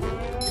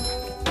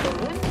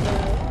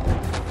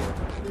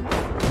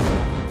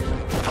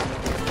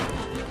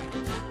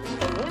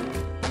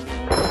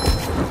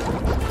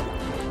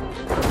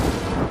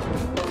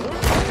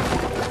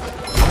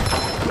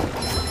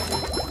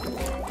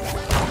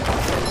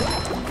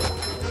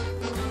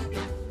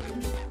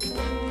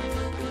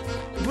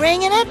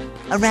 Bringing it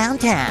around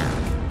town.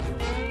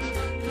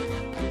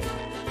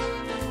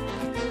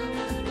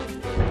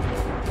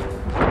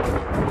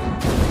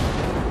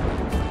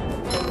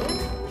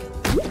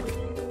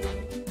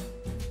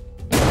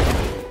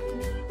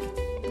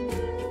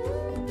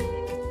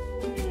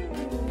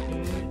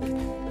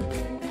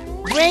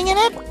 Bringing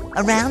it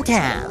around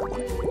town.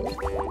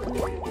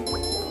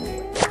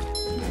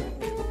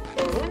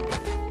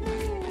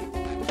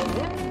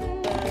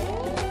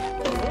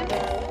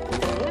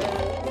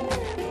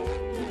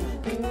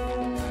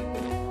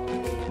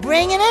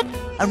 Bringing it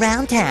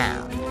around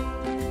town.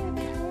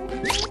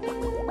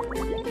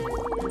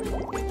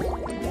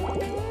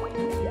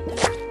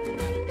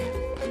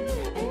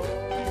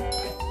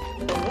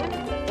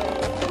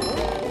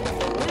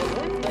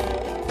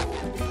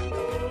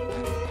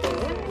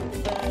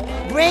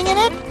 Bringing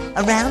it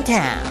around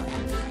town.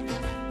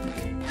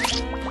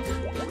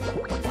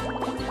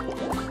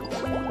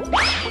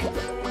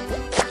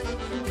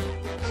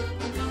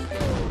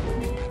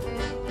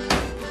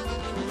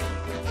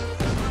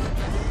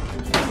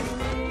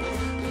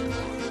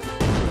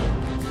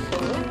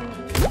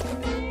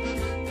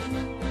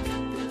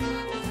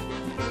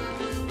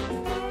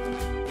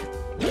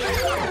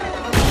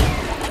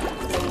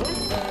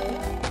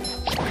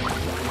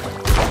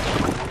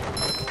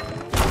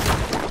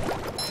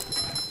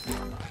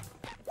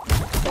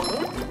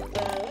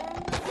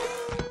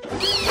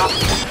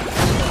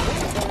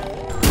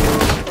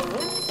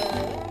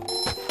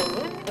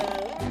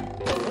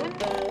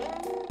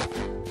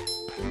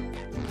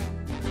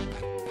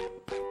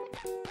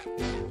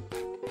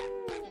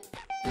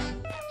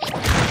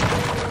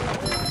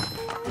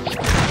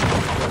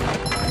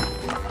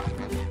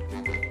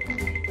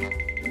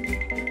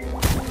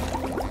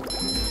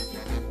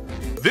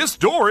 This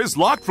door is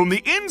locked from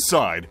the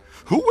inside.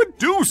 Who would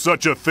do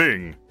such a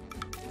thing?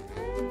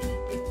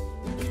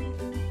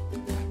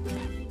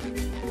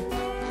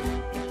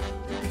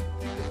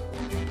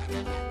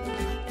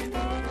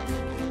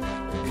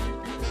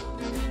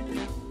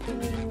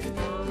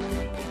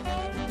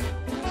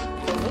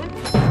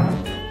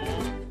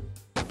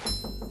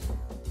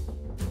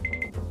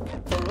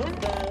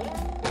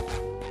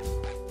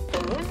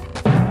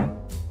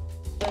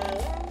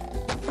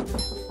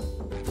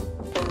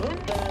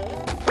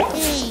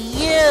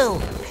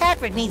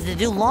 Patrick needs to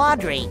do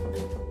laundry.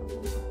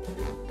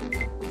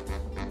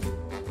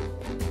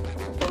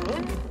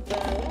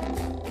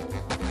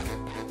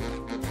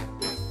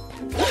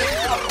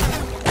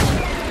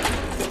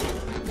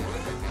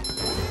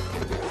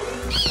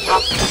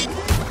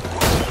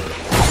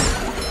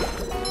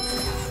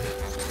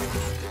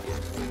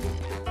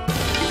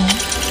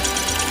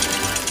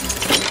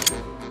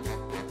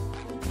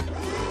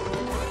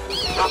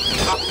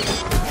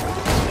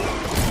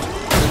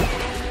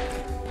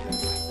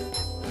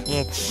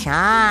 It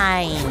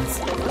shines.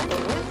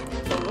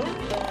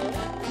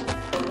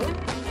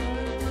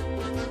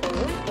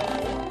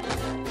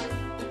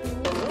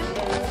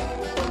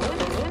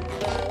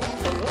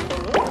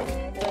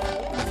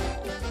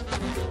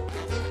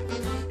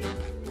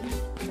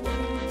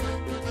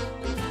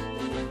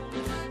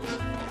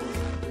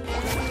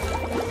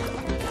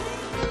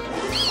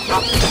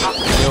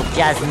 You've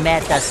just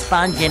met the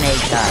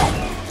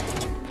Sponginator.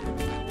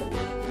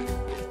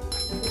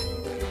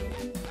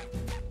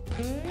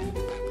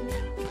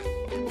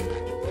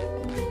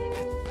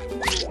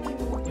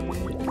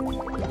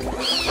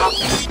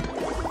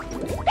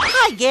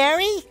 Hi,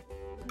 Gary.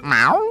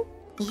 Meow?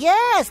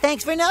 Yes,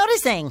 thanks for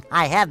noticing.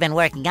 I have been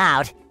working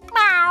out.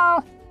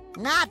 Meow.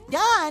 Not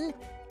done?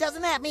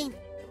 Doesn't that mean...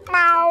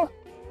 Meow.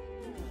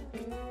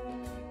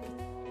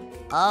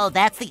 Oh,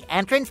 that's the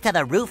entrance to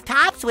the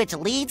rooftops, which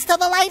leads to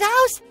the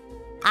lighthouse?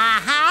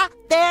 Aha!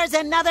 There's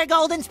another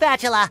golden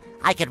spatula.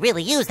 I could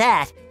really use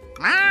that.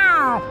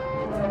 Meow.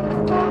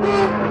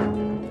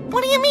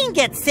 What do you mean,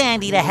 get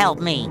Sandy to help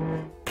me?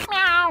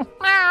 Meow.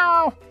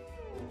 Meow.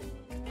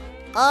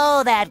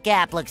 Oh, that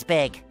gap looks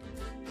big.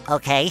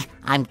 Okay,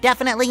 I'm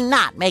definitely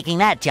not making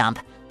that jump.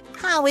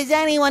 How is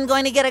anyone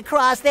going to get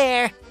across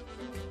there?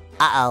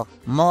 Uh-oh,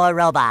 more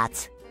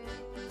robots.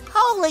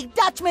 Holy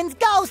Dutchman's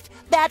ghost!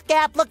 That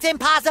gap looks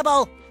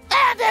impossible!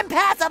 And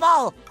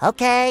impassable!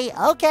 Okay,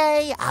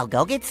 I'll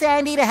go get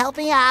Sandy to help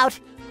me out.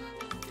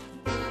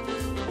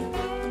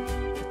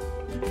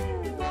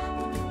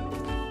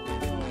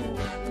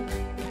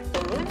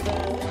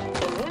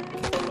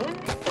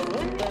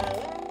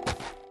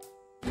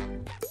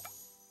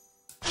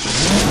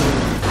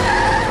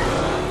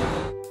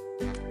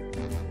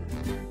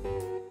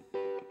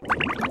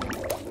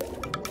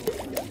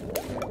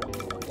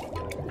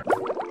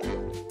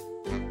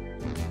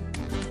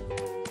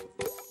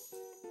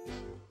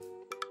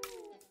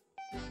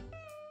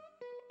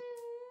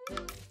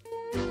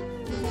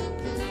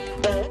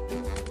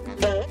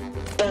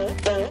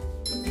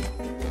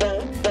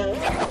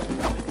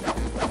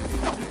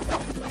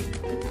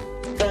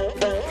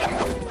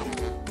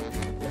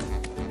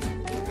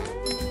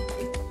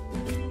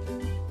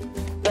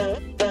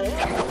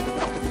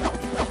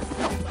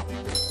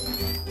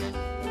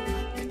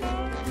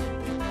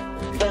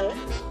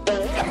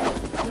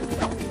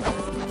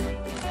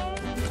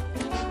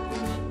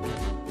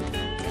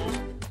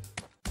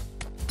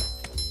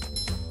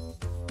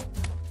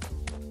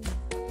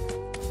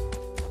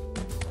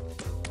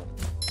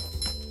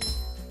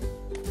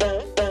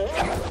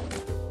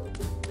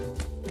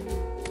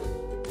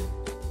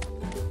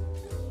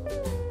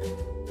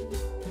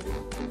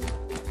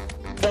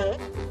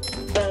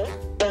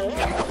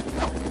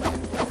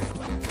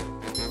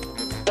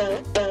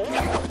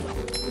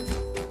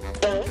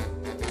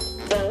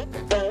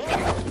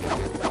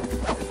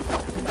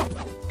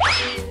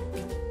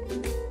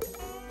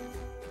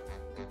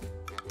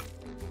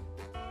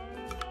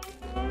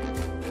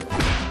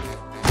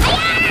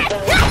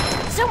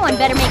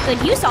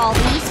 could use all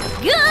these.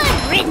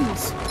 Good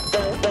riddance!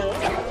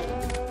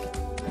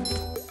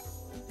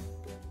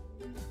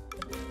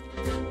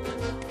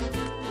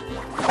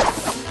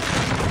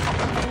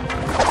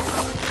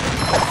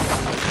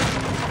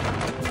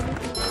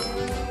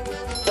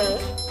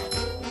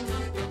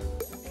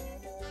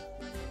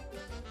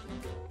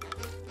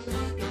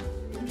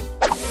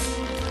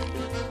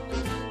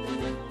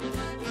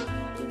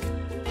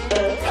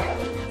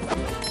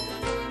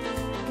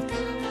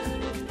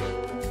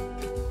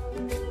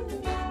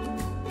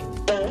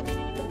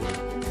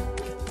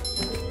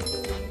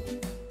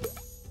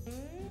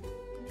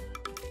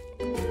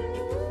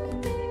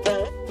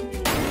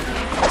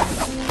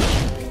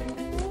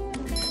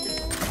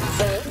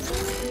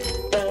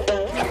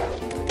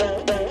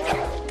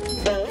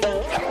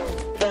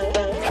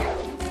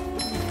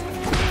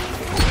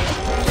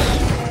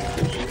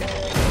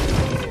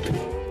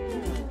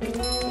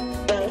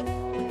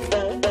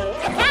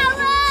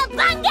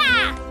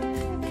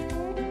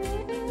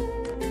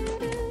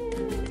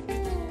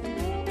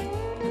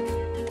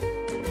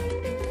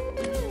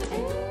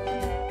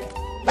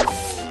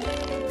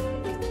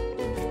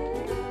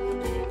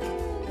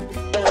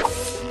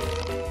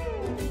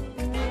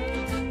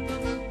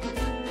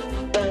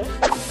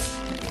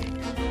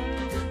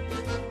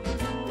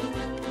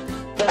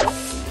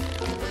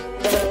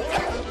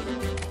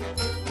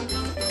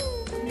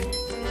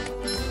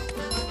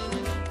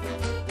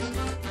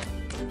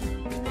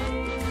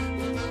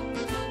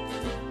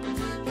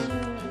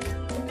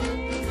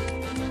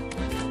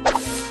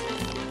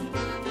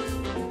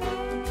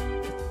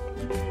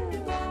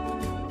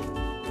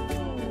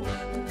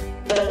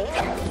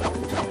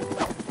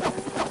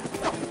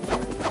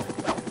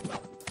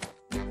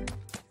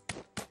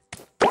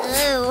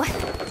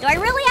 Do I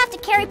really have to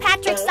carry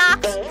Patrick's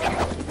socks?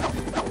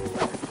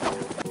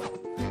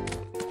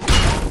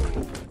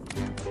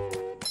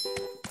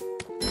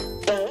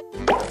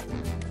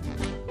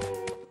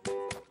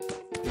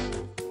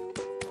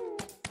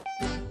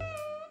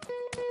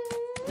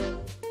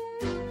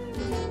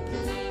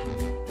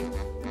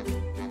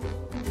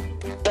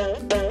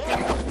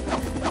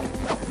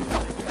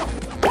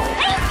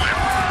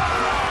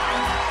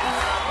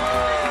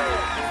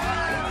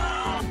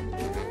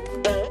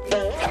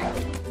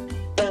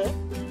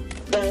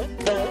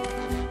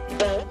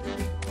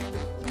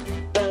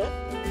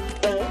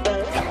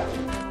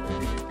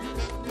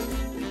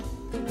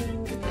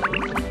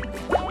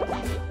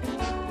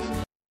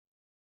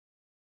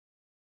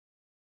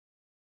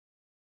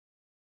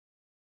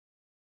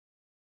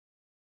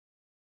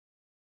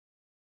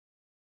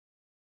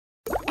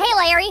 Hey,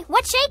 Larry,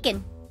 what's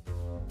shaking?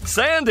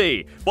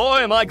 Sandy! Boy,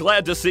 am I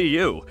glad to see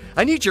you.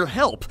 I need your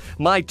help.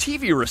 My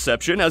TV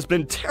reception has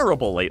been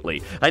terrible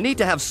lately. I need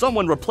to have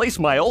someone replace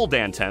my old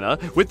antenna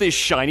with this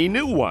shiny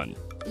new one.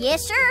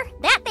 Yes, sir.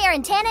 That there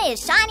antenna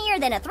is shinier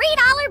than a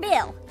 $3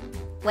 bill.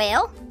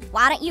 Well,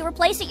 why don't you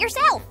replace it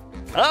yourself?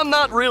 I'm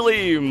not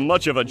really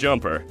much of a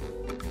jumper.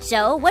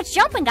 So, what's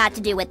jumping got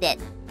to do with it?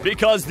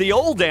 Because the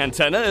old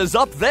antenna is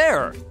up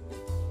there.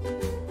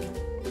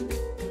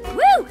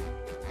 Woo!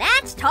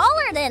 That's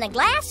taller than a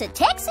glass of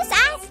Texas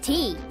iced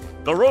tea.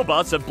 The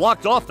robots have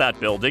blocked off that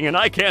building, and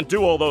I can't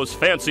do all those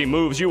fancy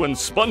moves you and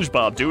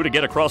SpongeBob do to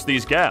get across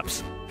these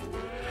gaps.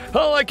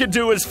 All I can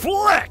do is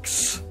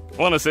flex!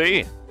 Wanna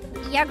see?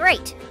 Yeah,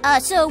 great.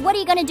 So what are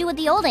you gonna do with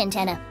the old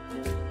antenna?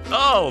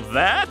 Oh,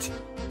 that?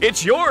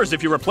 It's yours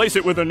if you replace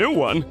it with a new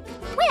one.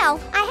 Well,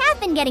 I have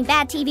been getting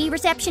bad TV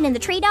reception in the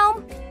tree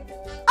dome.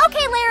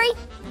 Okay, Larry,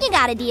 you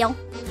got a deal.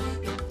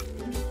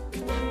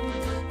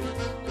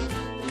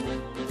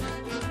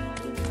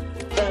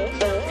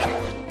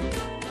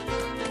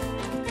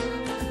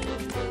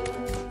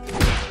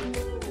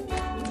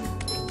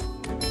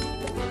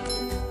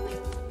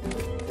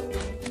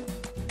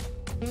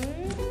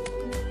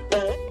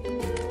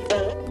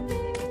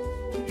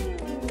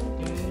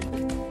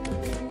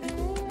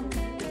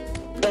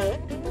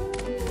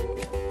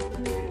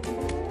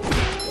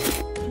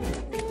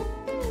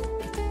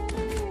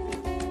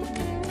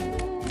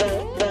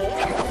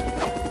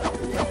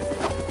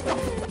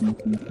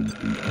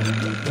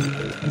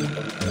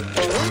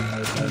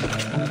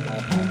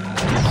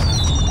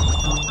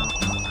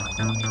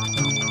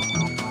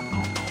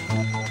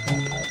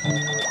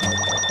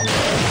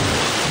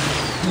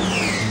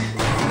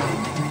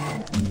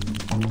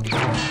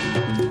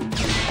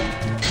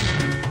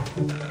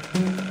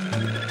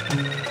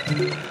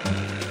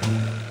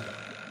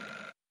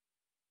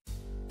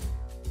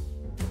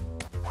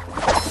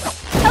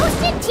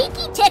 Toasted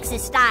Tiki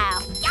Texas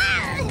style.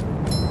 Yeah!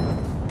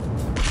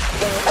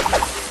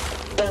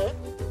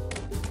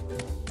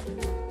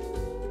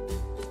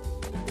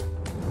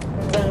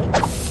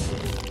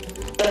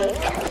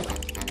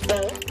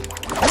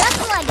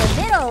 Nothing like a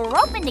bit of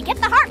roping to get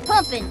the heart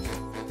pumping.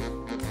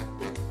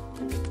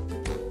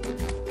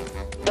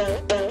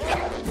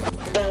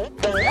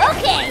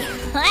 Okay,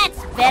 that's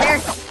better.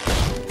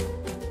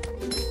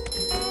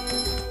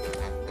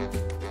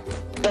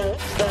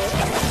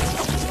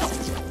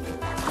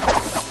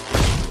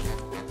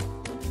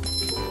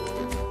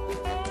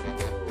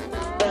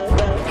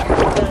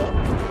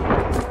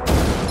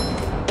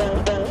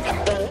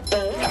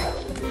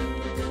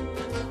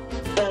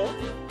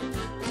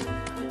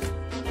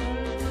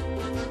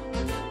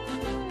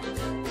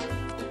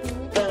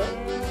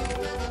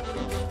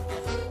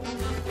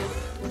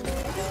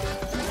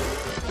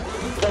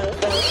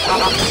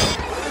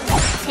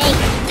 Take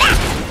that!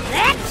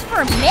 That's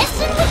for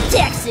messing with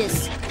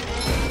Texas.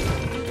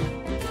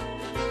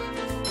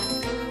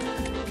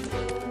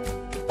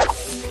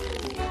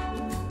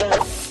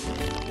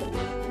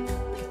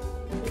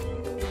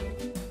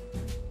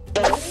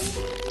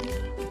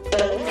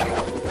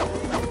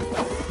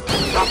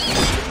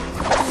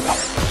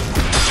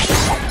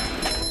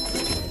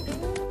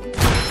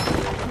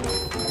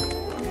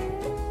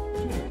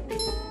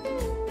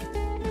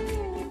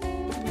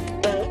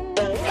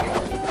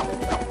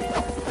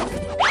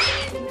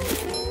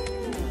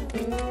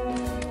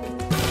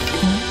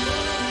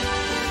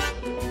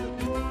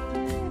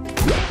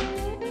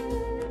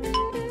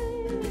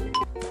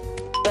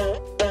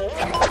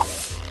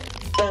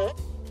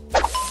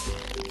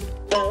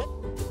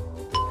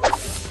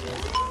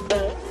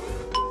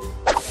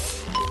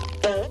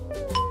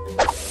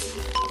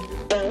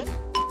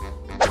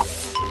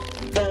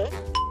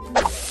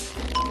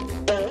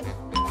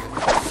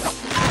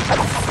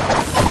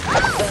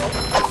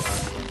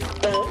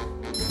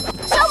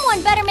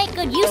 Someone better make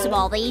good use of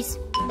all these.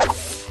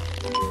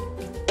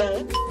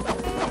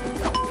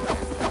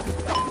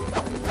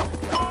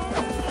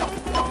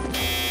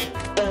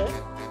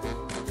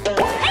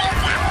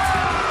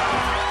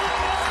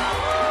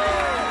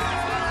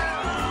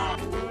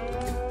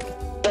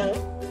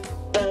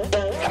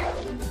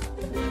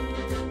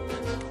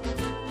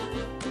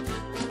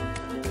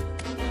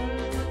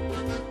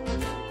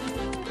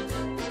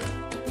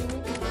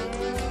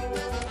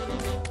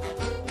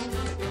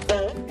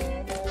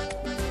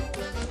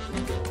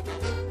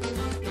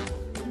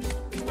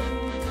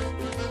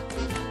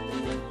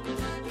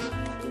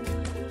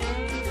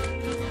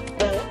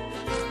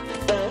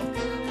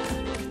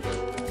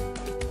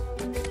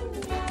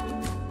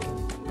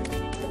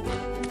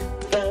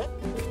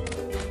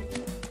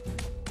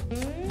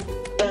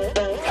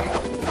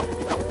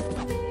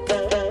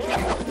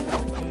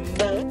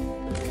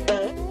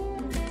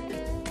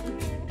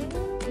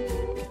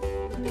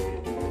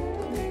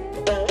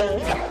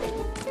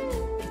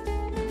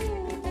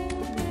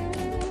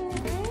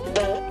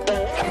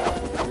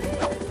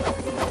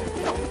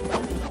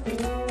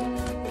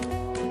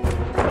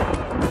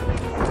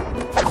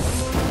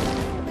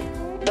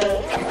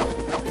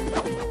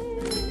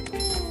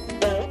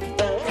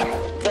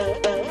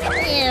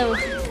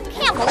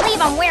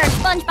 I'm wearing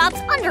SpongeBob's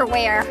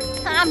underwear.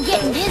 I'm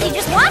getting dizzy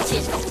just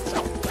watching.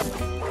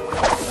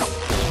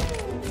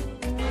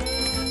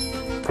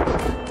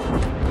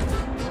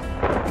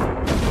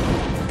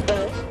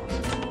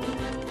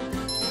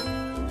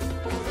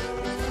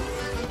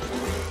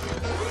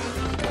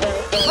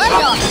 Let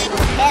off, you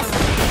little pest.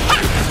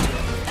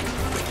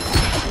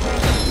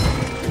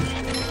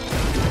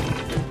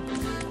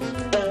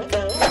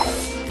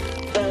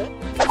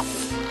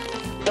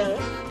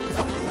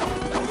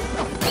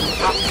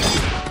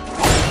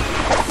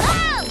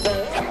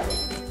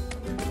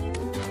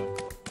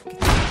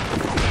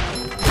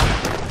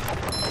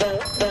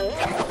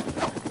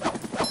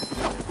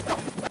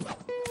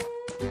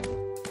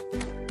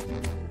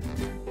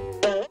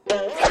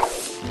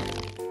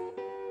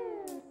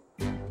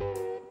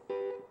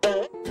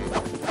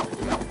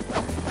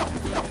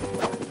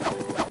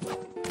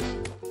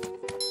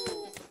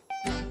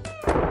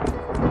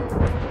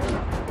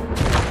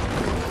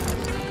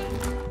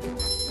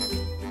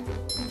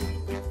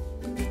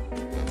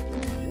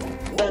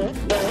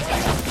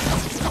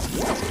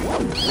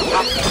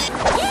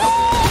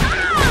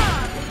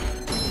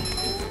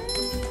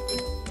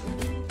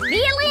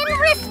 Feeling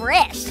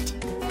refreshed.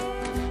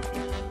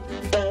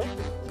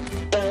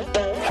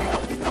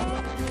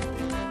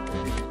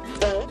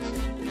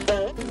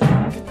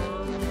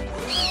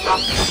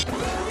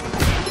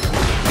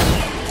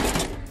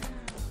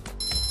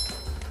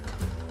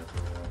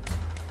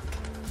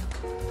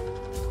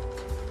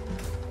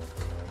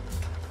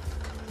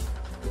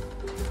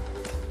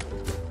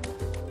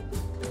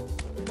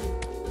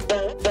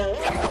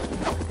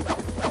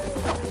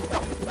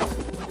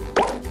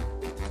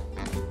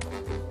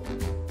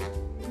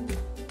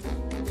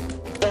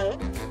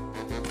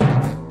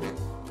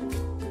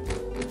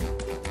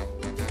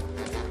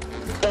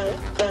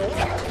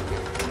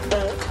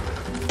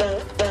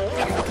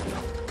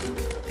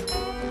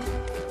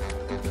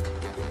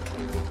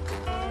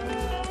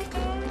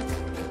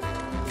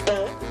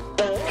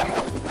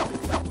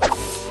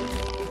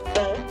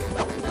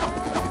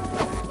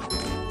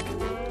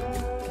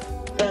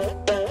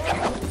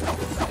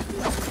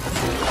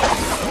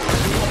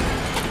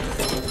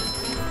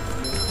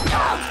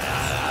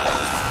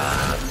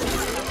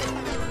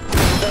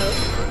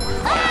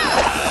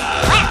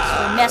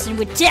 Messing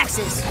with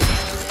Texas.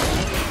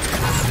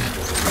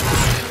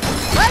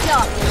 Buzz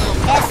off, you little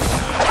pest.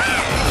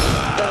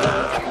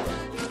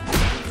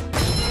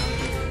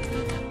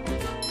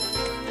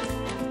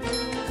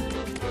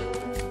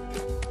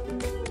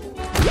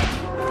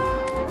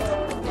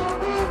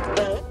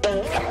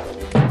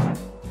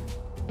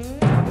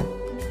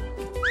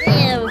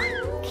 Ew,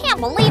 can't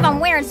believe I'm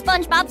wearing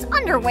SpongeBob's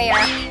underwear.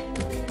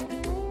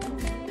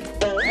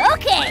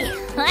 Okay,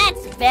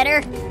 that's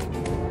better.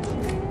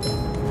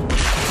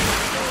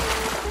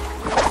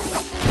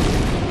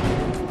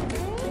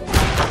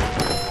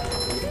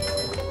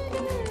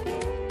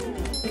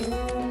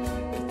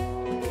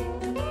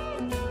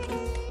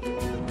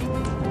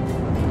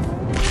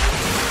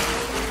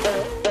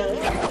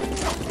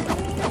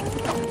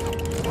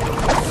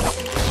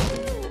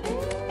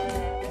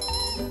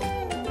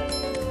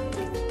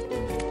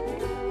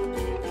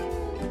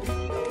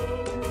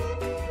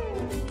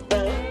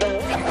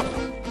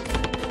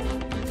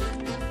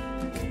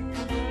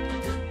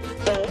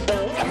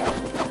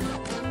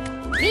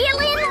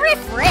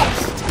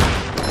 refreshed.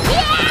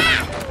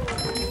 Yeah!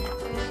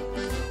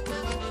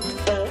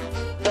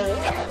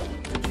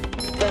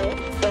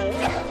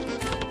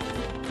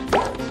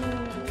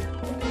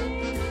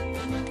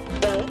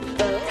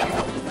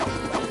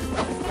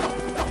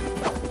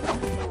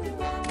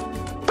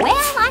 Well,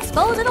 I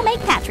suppose it'll make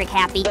Patrick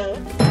happy.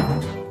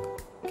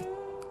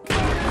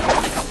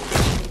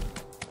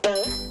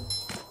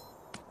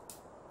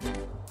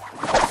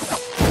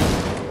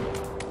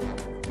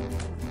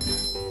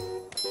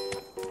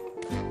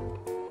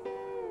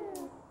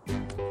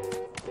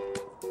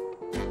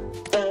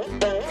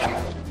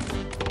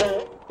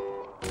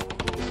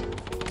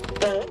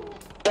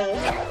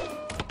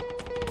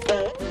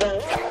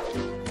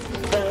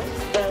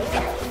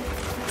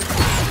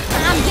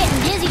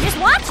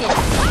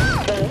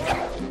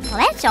 Well,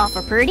 that's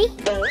awful pretty.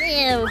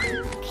 Ew.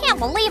 Can't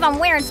believe I'm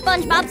wearing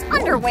SpongeBob's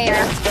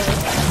underwear.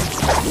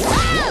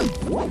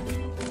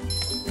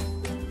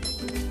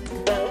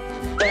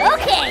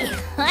 Okay,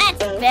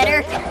 that's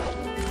better.